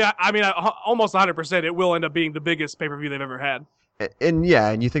 Actually, I mean, almost 100%, it will end up being the biggest pay-per-view they've ever had. And yeah,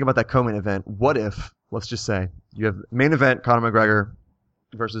 and you think about that co-main event. What if, let's just say, you have main event Conor McGregor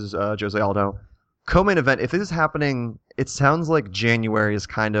versus Josiah Aldo. Co-main event, if this is happening, it sounds like January is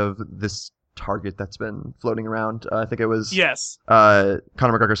kind of this target that's been floating around. I think it was Conor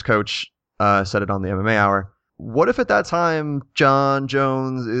McGregor's coach said it on the MMA Hour. What if at that time John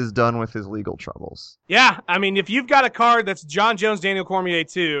Jones is done with his legal troubles? Yeah, I mean, if you've got a card that's John Jones, Daniel Cormier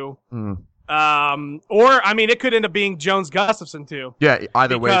 2, or, I mean, it could end up being Jones Gustafsson too. Yeah,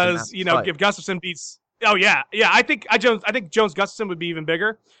 either way. Because, if Gustafsson beats... Oh, yeah. Yeah, I think Jones Gustafsson would be even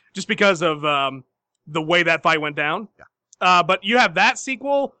bigger just because of the way that fight went down. Yeah. But you have that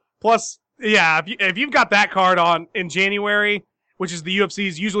sequel, plus, yeah, if you've got that card on in January, which is the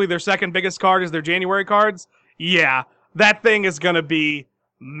UFC's usually their second biggest card is their January cards, yeah, that thing is going to be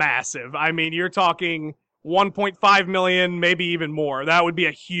massive. I mean, you're talking 1.5 million, maybe even more. That would be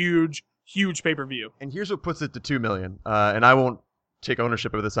a huge, huge pay-per-view. And here's what puts it to 2 million. And I won't take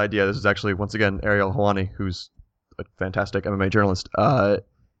ownership of this idea. This is actually, once again, Ariel Helwani, who's a fantastic MMA journalist.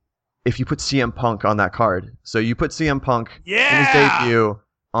 If you put CM Punk on that card, so you put CM Punk in his debut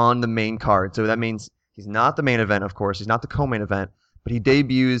on the main card. So that means he's not the main event, of course. He's not the co-main event. But he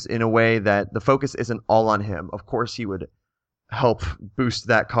debuts in a way that the focus isn't all on him. Of course, he would help boost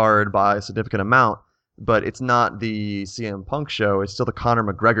that card by a significant amount, but it's not the CM Punk show. It's still the Conor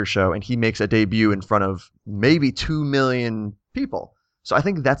McGregor show, and he makes a debut in front of maybe 2 million people. So I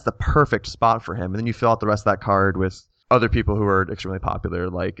think that's the perfect spot for him. And then you fill out the rest of that card with other people who are extremely popular,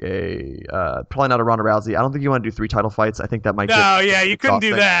 like probably not a Ronda Rousey. I don't think you want to do 3 title fights. I think that might you couldn't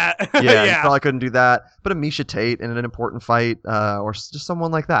do that. Yeah, you probably couldn't do that. But a Misha Tate in an important fight, or just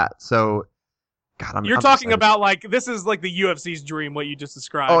someone like that. So, God, I'm talking excited. about like this is like the UFC's dream, what you just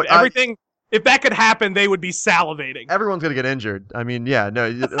described. Oh, everything. If that could happen, they would be salivating. Everyone's gonna get injured. I mean, yeah, no,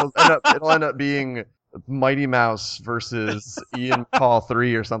 it'll end up being Mighty Mouse versus Ian Paul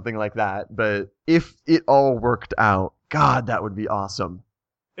 3 or something like that. But if it all worked out, God, that would be awesome.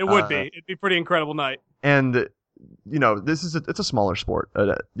 It would be. It'd be a pretty incredible night. And it's a smaller sport.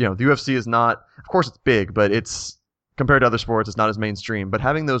 The UFC is not, of course, it's big, but it's compared to other sports, it's not as mainstream. But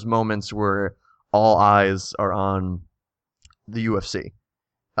having those moments where all eyes are on the UFC,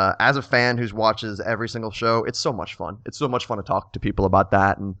 as a fan who watches every single show, it's so much fun. It's so much fun to talk to people about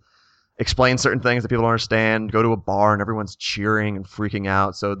that and explain certain things that people don't understand. Go to a bar and everyone's cheering and freaking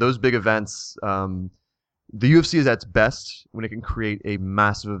out. So those big events. The UFC is at its best when it can create a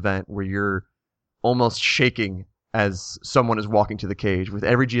massive event where you're almost shaking as someone is walking to the cage. With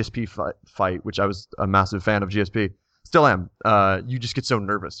every GSP fight, which I was a massive fan of GSP, still am, you just get so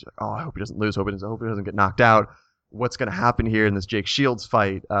nervous. You're like, oh, I hope he doesn't lose. I hope he doesn't get knocked out. What's going to happen here in this Jake Shields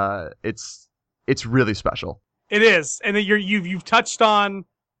fight? It's really special. It is. And you've touched on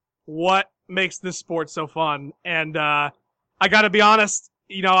what makes this sport so fun. And I got to be honest,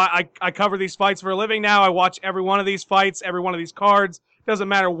 I cover these fights for a living now. I watch every one of these fights, every one of these cards. Doesn't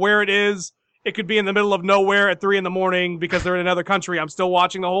matter where it is. It could be in the middle of nowhere at 3 a.m. because they're in another country. I'm still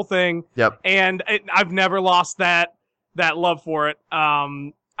watching the whole thing. Yep. And I've never lost that love for it.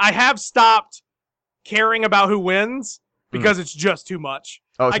 I have stopped caring about who wins because it's just too much.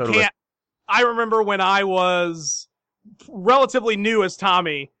 Oh, totally. I remember when I was relatively new as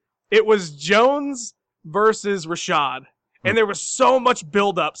Tommy, it was Jones versus Rashad. And there was so much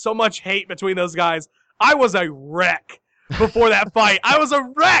buildup, so much hate between those guys. I was a wreck before that fight. I was a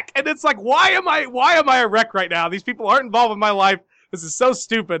wreck. And it's like, why am I a wreck right now? These people aren't involved in my life. This is so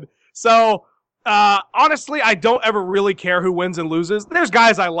stupid. So, honestly, I don't ever really care who wins and loses. There's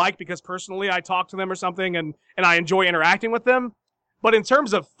guys I like because personally I talk to them or something and I enjoy interacting with them. But in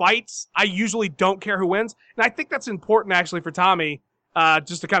terms of fights, I usually don't care who wins. And I think that's important actually for Tommy,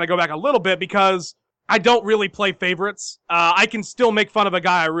 just to kind of go back a little bit because I don't really play favorites. I can still make fun of a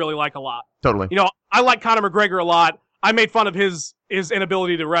guy I really like a lot. Totally. I like Conor McGregor a lot. I made fun of his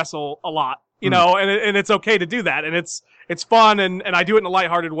inability to wrestle a lot, and it's okay to do that. And it's fun and I do it in a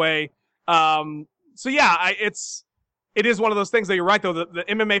lighthearted way. So yeah, it is one of those things that you're right though. The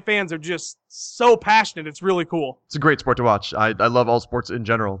MMA fans are just so passionate. It's really cool. It's a great sport to watch. I love all sports in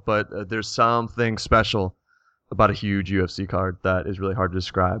general, but there's something special about a huge UFC card that is really hard to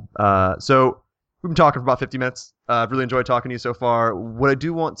describe. So we've been talking for about 50 minutes. I've really enjoyed talking to you so far. What I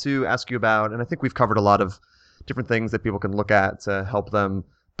do want to ask you about, and I think we've covered a lot of different things that people can look at to help them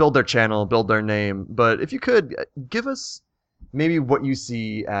build their channel, build their name. But if you could give us maybe what you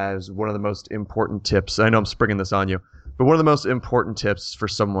see as one of the most important tips. I know I'm springing this on you, but one of the most important tips for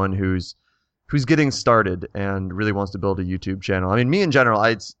someone who's getting started and really wants to build a YouTube channel. I mean, me in general,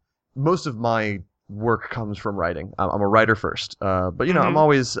 most of my work comes from writing. I'm a writer first, but you know,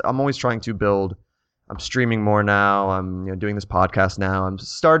 Mm-hmm. I'm always trying to build. I'm streaming more now. I'm doing this podcast now. I'm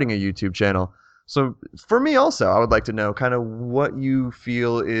starting a YouTube channel. So for me also, I would like to know kind of what you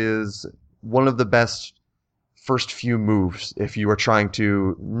feel is one of the best first few moves if you are trying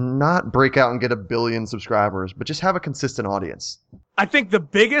to not break out and get 1 billion subscribers, but just have a consistent audience. I think the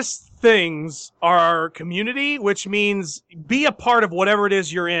biggest things are community, which means be a part of whatever it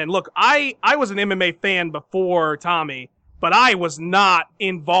is you're in. Look, I was an MMA fan before Tommy, but I was not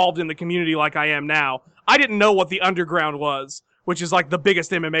involved in the community like I am now. I didn't know what the underground was, which is like the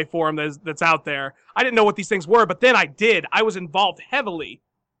biggest MMA forum that's out there. I didn't know what these things were, but then I did. I was involved heavily,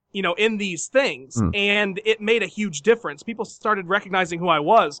 in these things, Mm. and it made a huge difference. People started recognizing who I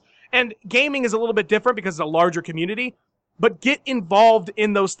was. And gaming is a little bit different because it's a larger community, but get involved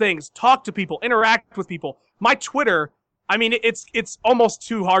in those things. Talk to people, interact with people. My Twitter, I mean, it's almost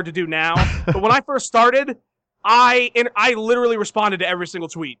too hard to do now, but when I first started, I literally responded to every single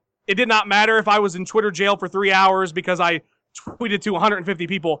tweet. It did not matter if I was in Twitter jail for 3 hours because I tweeted to 150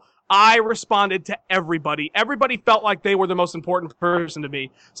 people. I responded to everybody. Everybody felt like they were the most important person to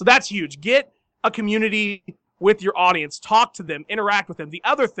me. So that's huge. Get a community with your audience. Talk to them. Interact with them. The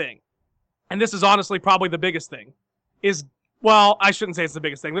other thing, and this is honestly probably the biggest thing, is, well, I shouldn't say it's the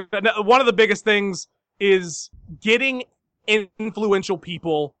biggest thing. One of the biggest things is getting influential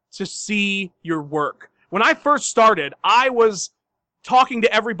people to see your work. When I first started, I was talking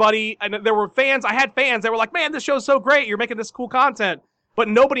to everybody, and there were fans. I had fans that were like, man, this show's so great. You're making this cool content. But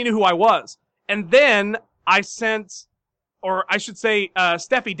nobody knew who I was. And then I sent, or I should say,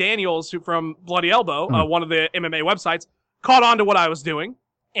 Steffi Daniels, who from Bloody Elbow, one of the MMA websites, caught on to what I was doing.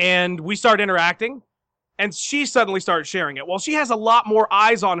 And we started interacting. And she suddenly started sharing it. Well, she has a lot more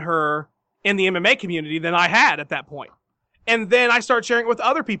eyes on her in the MMA community than I had at that point. And then I started sharing it with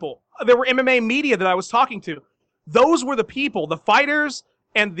other people. There were MMA media that I was talking to. Those were the people, the fighters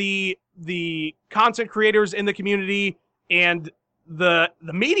and the content creators in the community and the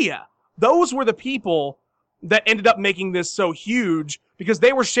media. Those were the people that ended up making this so huge because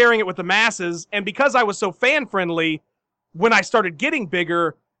they were sharing it with the masses. And because I was so fan friendly, when I started getting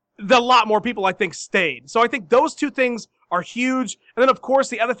bigger, a lot more people, I think, stayed. So I think those two things are huge. And then, of course,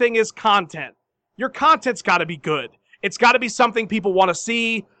 the other thing is content. Your content's got to be good. It's got to be something people want to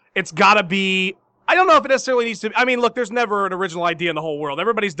see. It's got to be, I don't know if it necessarily needs to, I mean, look, there's never an original idea in the whole world.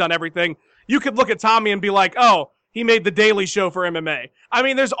 Everybody's done everything. You could look at Tommy and be like, oh, he made the Daily Show for MMA. I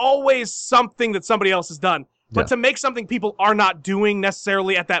mean, there's always something that somebody else has done. But to make something people are not doing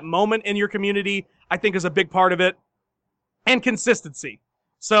necessarily at that moment in your community, I think is a big part of it. And consistency.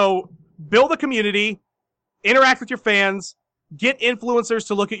 So build a community, interact with your fans, get influencers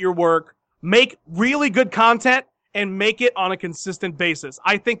to look at your work, make really good content, and make it on a consistent basis.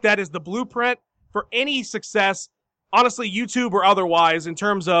 I think that is the blueprint for any success, honestly, YouTube or otherwise, in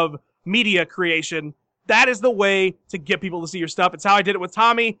terms of media creation. That is the way to get people to see your stuff. It's how I did it with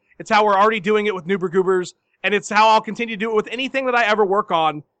Tommy. It's how we're already doing it with Noober Goobers. And it's how I'll continue to do it with anything that I ever work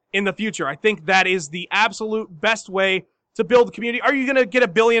on in the future. I think that is the absolute best way to build a community. Are you going to get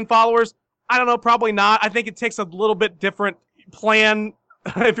 1 billion followers? I don't know. Probably not. I think it takes a little bit different plan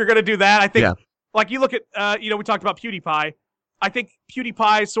if you're going to do that. I think, like you look at, we talked about PewDiePie. I think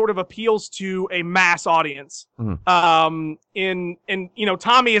PewDiePie sort of appeals to a mass audience. Tommy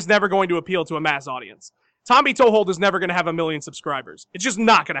is never going to appeal to a mass audience. Tommy Toehold is never going to have 1 million subscribers. It's just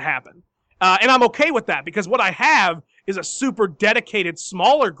not going to happen. And I'm okay with that because what I have is a super dedicated,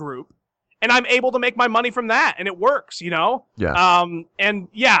 smaller group, and I'm able to make my money from that, and it works, PewDiePie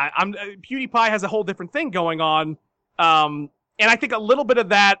has a whole different thing going on, and I think a little bit of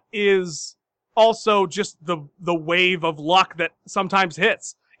that is also just the wave of luck that sometimes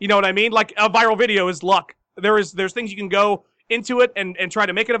hits. You know what I mean? Like a viral video is luck. There's things you can go into it and try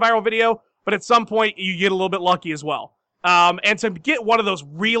to make it a viral video, but at some point you get a little bit lucky as well. And to get one of those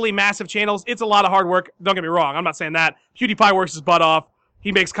really massive channels, it's a lot of hard work. Don't get me wrong. I'm not saying that. PewDiePie works his butt off.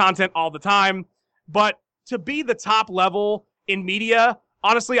 He makes content all the time. But to be the top level in media,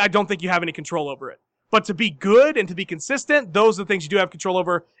 honestly, I don't think you have any control over it. But to be good and to be consistent, those are the things you do have control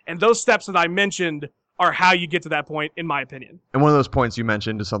over. And those steps that I mentioned are how you get to that point, in my opinion. And one of those points you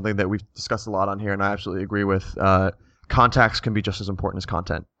mentioned is something that we've discussed a lot on here, and I absolutely agree with. Contacts can be just as important as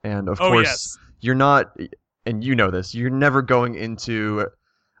content. And of course, you're not, and you know this, you're never going into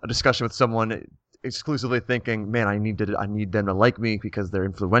a discussion with someone exclusively thinking, man, I need them to like me because they're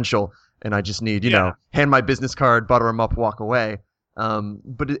influential, and I just need, hand my business card, butter them up, walk away.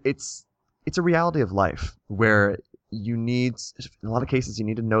 But it's a reality of life where you need, in a lot of cases, you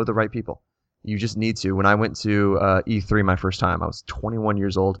need to know the right people. You just need to. When I went to E3 my first time, I was 21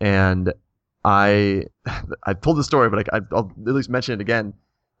 years old, and I've told the story, but I'll at least mention it again.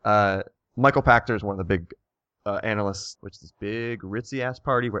 Michael Pachter is one of the big analysts, which is this big ritzy ass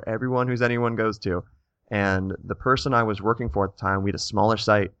party where anyone goes to. And the person I was working for at the time, we had a smaller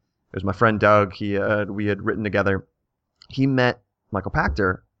site. It was my friend Doug. We had written together. He met Michael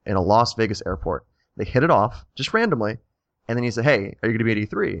Pachter in a Las Vegas airport. They hit it off just randomly, and then he said, "Hey, are you going to be at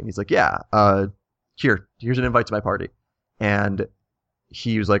E3?" And he's like, "Yeah. Here's an invite to my party." And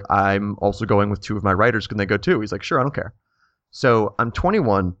he was like, "I'm also going with two of my writers. Can they go too?" He's like, "Sure, I don't care." So I'm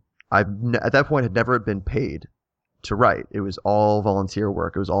 21. At that point had never been paid to write. It was all volunteer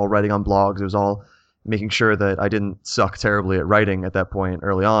work. It was all writing on blogs. It was all making sure that I didn't suck terribly at writing at that point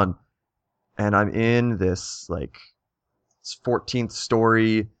early on. And I'm in this like 14th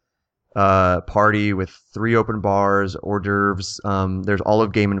story party with 3 open bars, hors d'oeuvres. There's all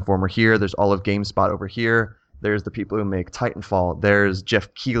of Game Informer here. There's all of GameSpot over here. There's the people who make Titanfall. There's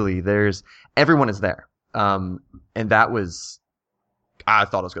Jeff Keighley. Everyone is there. And that was, I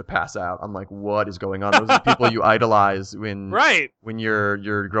thought I was going to pass out. I'm like, what is going on? Those are the people you idolize when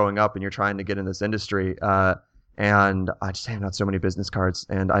you're growing up and you're trying to get in this industry. And I just handed out so many business cards.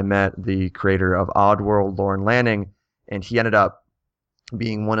 And I met the creator of Oddworld, Lauren Lanning, and he ended up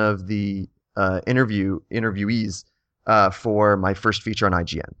being one of the interviewees for my first feature on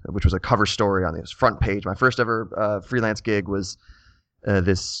IGN, which was a cover story on the front page. My first ever freelance gig was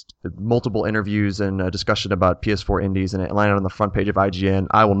this multiple interviews and a discussion about PS4 indies, and it landed on the front page of IGN.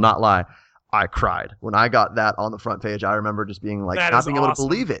 I will not lie, I cried when I got that on the front page. I remember just being like, not being able to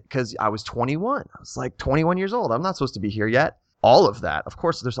believe it, because I was 21. I was like 21 years old. I'm not supposed to be here yet. All of that, of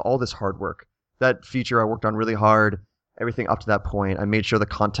course, there's all this hard work. That feature I worked on really hard. Everything up to that point, I made sure the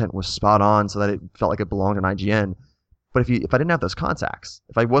content was spot on so that it felt like it belonged on IGN. But if I didn't have those contacts,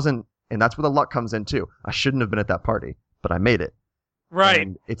 if I wasn't, and that's where the luck comes in too. I shouldn't have been at that party, but I made it. Right.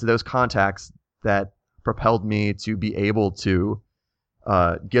 And it's those contacts that propelled me to be able to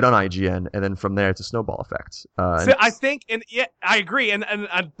get on IGN, and then from there it's a snowball effect. So I think, and yeah, I agree, and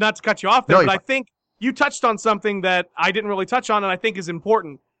not to cut you off there, but I think you touched on something that I didn't really touch on, and I think is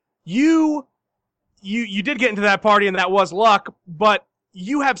important. You did get into that party, and that was luck, but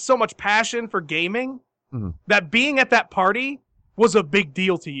you have so much passion for gaming that being at that party was a big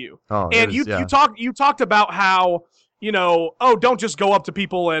deal to you. Oh, and you talked about how, don't just go up to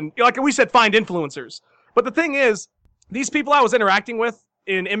people and, like we said, find influencers. But the thing is, these people I was interacting with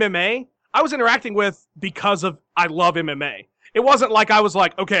in MMA, I was interacting with because of I love MMA. It wasn't like I was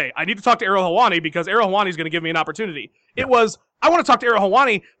like, okay, I need to talk to Ariel Helwani because Ariel Helwani is going to give me an opportunity. Yeah. It was, I want to talk to Ariel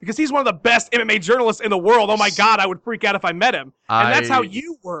Helwani because he's one of the best MMA journalists in the world. Oh my God, I would freak out if I met him. And that's how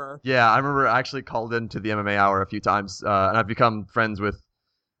you were. Yeah, I remember I actually called into the MMA Hour a few times, and I've become friends with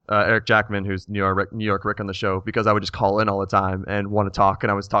Eric Jackman, who's New York Rick on the show, because I would just call in all the time and want to talk,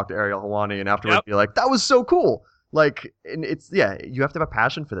 and I was talk to Ariel Helwani, and afterwards be like, that was so cool. Like, and it's, you have to have a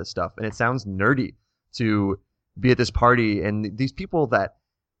passion for this stuff, and it sounds nerdy to be at this party, and these people that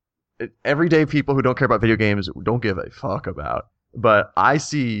everyday people who don't care about video games don't give a fuck about. But I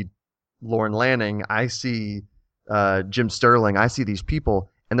see Lauren Lanning, I see Jim Sterling, I see these people,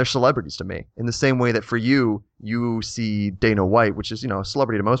 and they're celebrities to me. In the same way that for you see Dana White, which is, a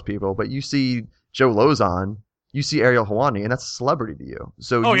celebrity to most people, but you see Joe Lozon, you see Ariel Helwani, and that's a celebrity to you.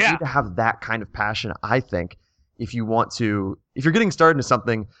 So you need to have that kind of passion, I think, if you're getting started into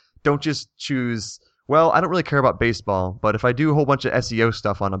something. Don't just choose, well, I don't really care about baseball, but if I do a whole bunch of SEO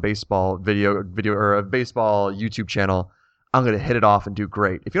stuff on a baseball video or a baseball YouTube channel, I'm going to hit it off and do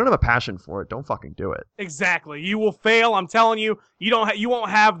great. If you don't have a passion for it, don't fucking do it. Exactly. You will fail. I'm telling you, you won't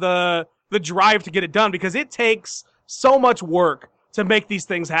have the drive to get it done, because it takes so much work to make these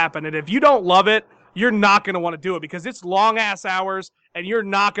things happen. And if you don't love it, you're not going to want to do it, because it's long ass hours and you're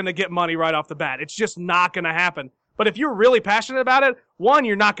not going to get money right off the bat. It's just not going to happen. But if you're really passionate about it, one,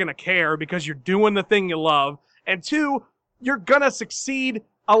 you're not going to care because you're doing the thing you love. And two, you're going to succeed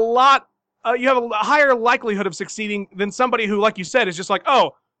a lot. You have a higher likelihood of succeeding than somebody who, like you said, is just like,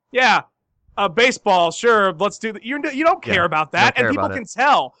 oh, yeah, baseball, sure, let's do that. You don't care about that. And people can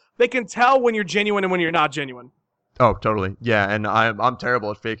tell. They can tell when you're genuine and when you're not genuine. Oh, totally. Yeah, and I'm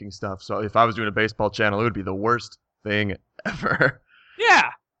terrible at faking stuff. So if I was doing a baseball channel, it would be the worst thing ever. Yeah.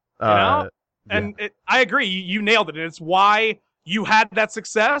 And I agree. You nailed it. And it's why you had that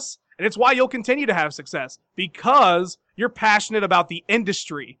success. And it's why you'll continue to have success, because you're passionate about the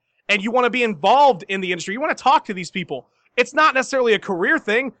industry and you want to be involved in the industry. You want to talk to these people. It's not necessarily a career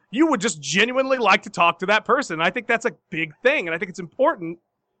thing. You would just genuinely like to talk to that person. And I think that's a big thing. And I think it's important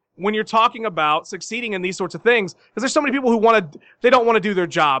when you're talking about succeeding in these sorts of things, because there's so many people who they don't want to do their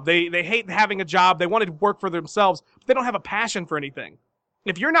job. They hate having a job. They want to work for themselves, but they don't have a passion for anything.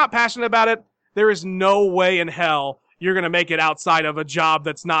 If you're not passionate about it, there is no way in hell you're going to make it outside of a job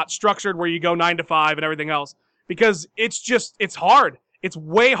that's not structured where you go 9 to 5 and everything else, because it's hard. It's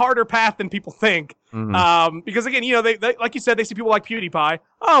way harder path than people think. Because again, they like you said, they see people like PewDiePie.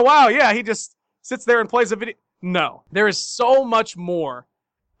 Oh wow, yeah, he just sits there and plays a video. No, there is so much more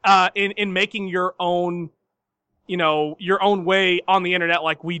in making your own, your own way on the internet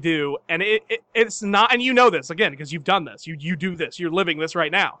like we do. And it's not, and this again, because you've done this, you do this, you're living this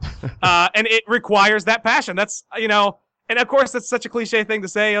right now. And it requires that passion. That's, and of course that's such a cliche thing to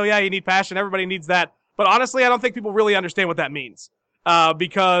say. Oh yeah, you need passion. Everybody needs that. But honestly, I don't think people really understand what that means.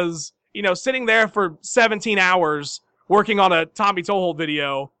 Because, sitting there for 17 hours working on a Tommy Toehold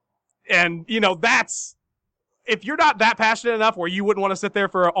video, and, that's, if you're not that passionate enough where you wouldn't want to sit there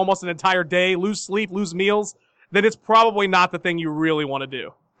for almost an entire day, lose sleep, lose meals, then it's probably not the thing you really want to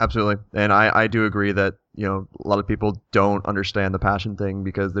do. Absolutely. And I do agree that, a lot of people don't understand the passion thing,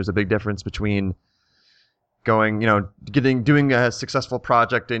 because there's a big difference between going, doing a successful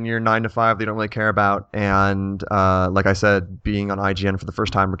project in your 9 to 5 that you don't really care about, and like I said, being on IGN for the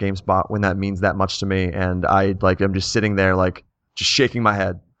first time or GameSpot when that means that much to me, and I'm just sitting there just shaking my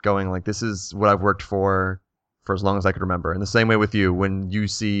head, going this is what I've worked for as long as I could remember. And the same way with you, when you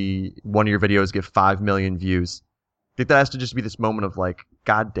see one of your videos get 5 million views, I think that has to just be this moment of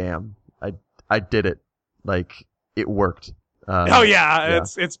God damn, I did it, it worked.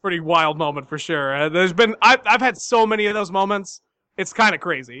 It's pretty wild moment for sure. I've had so many of those moments. It's kind of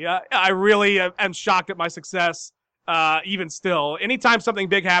crazy. I really am shocked at my success. Even still, anytime something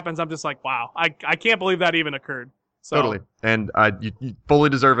big happens, I'm just wow, I can't believe that even occurred. So. Totally. And you fully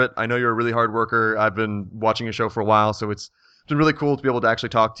deserve it. I know you're a really hard worker. I've been watching your show for a while, so it's been really cool to be able to actually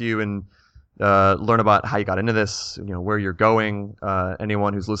talk to you and learn about how you got into this, where you're going.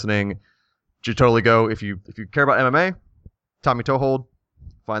 Anyone who's listening should totally go. If you care about MMA, Tommy Toehold,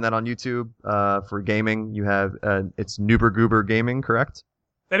 find that on YouTube. For gaming, you have it's Noober Goober Gaming, correct?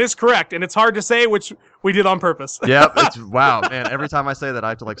 That is correct, and it's hard to say, which we did on purpose. Yep. Wow, man. Every time I say that, I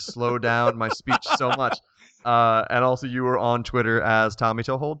have to slow down my speech so much. And also, you were on Twitter as Tommy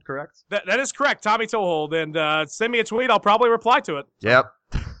Toehold, correct? That is correct, Tommy Toehold. And send me a tweet. I'll probably reply to it. So. Yep.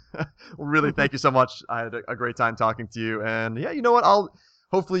 Well, really, thank you so much. I had a great time talking to you. And yeah, you know what?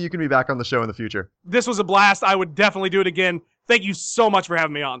 Hopefully you can be back on the show in the future. This was a blast. I would definitely do it again. Thank you so much for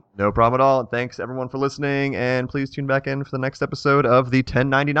having me on. No problem at all. And thanks everyone for listening. And please tune back in for the next episode of the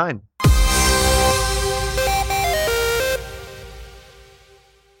 1099.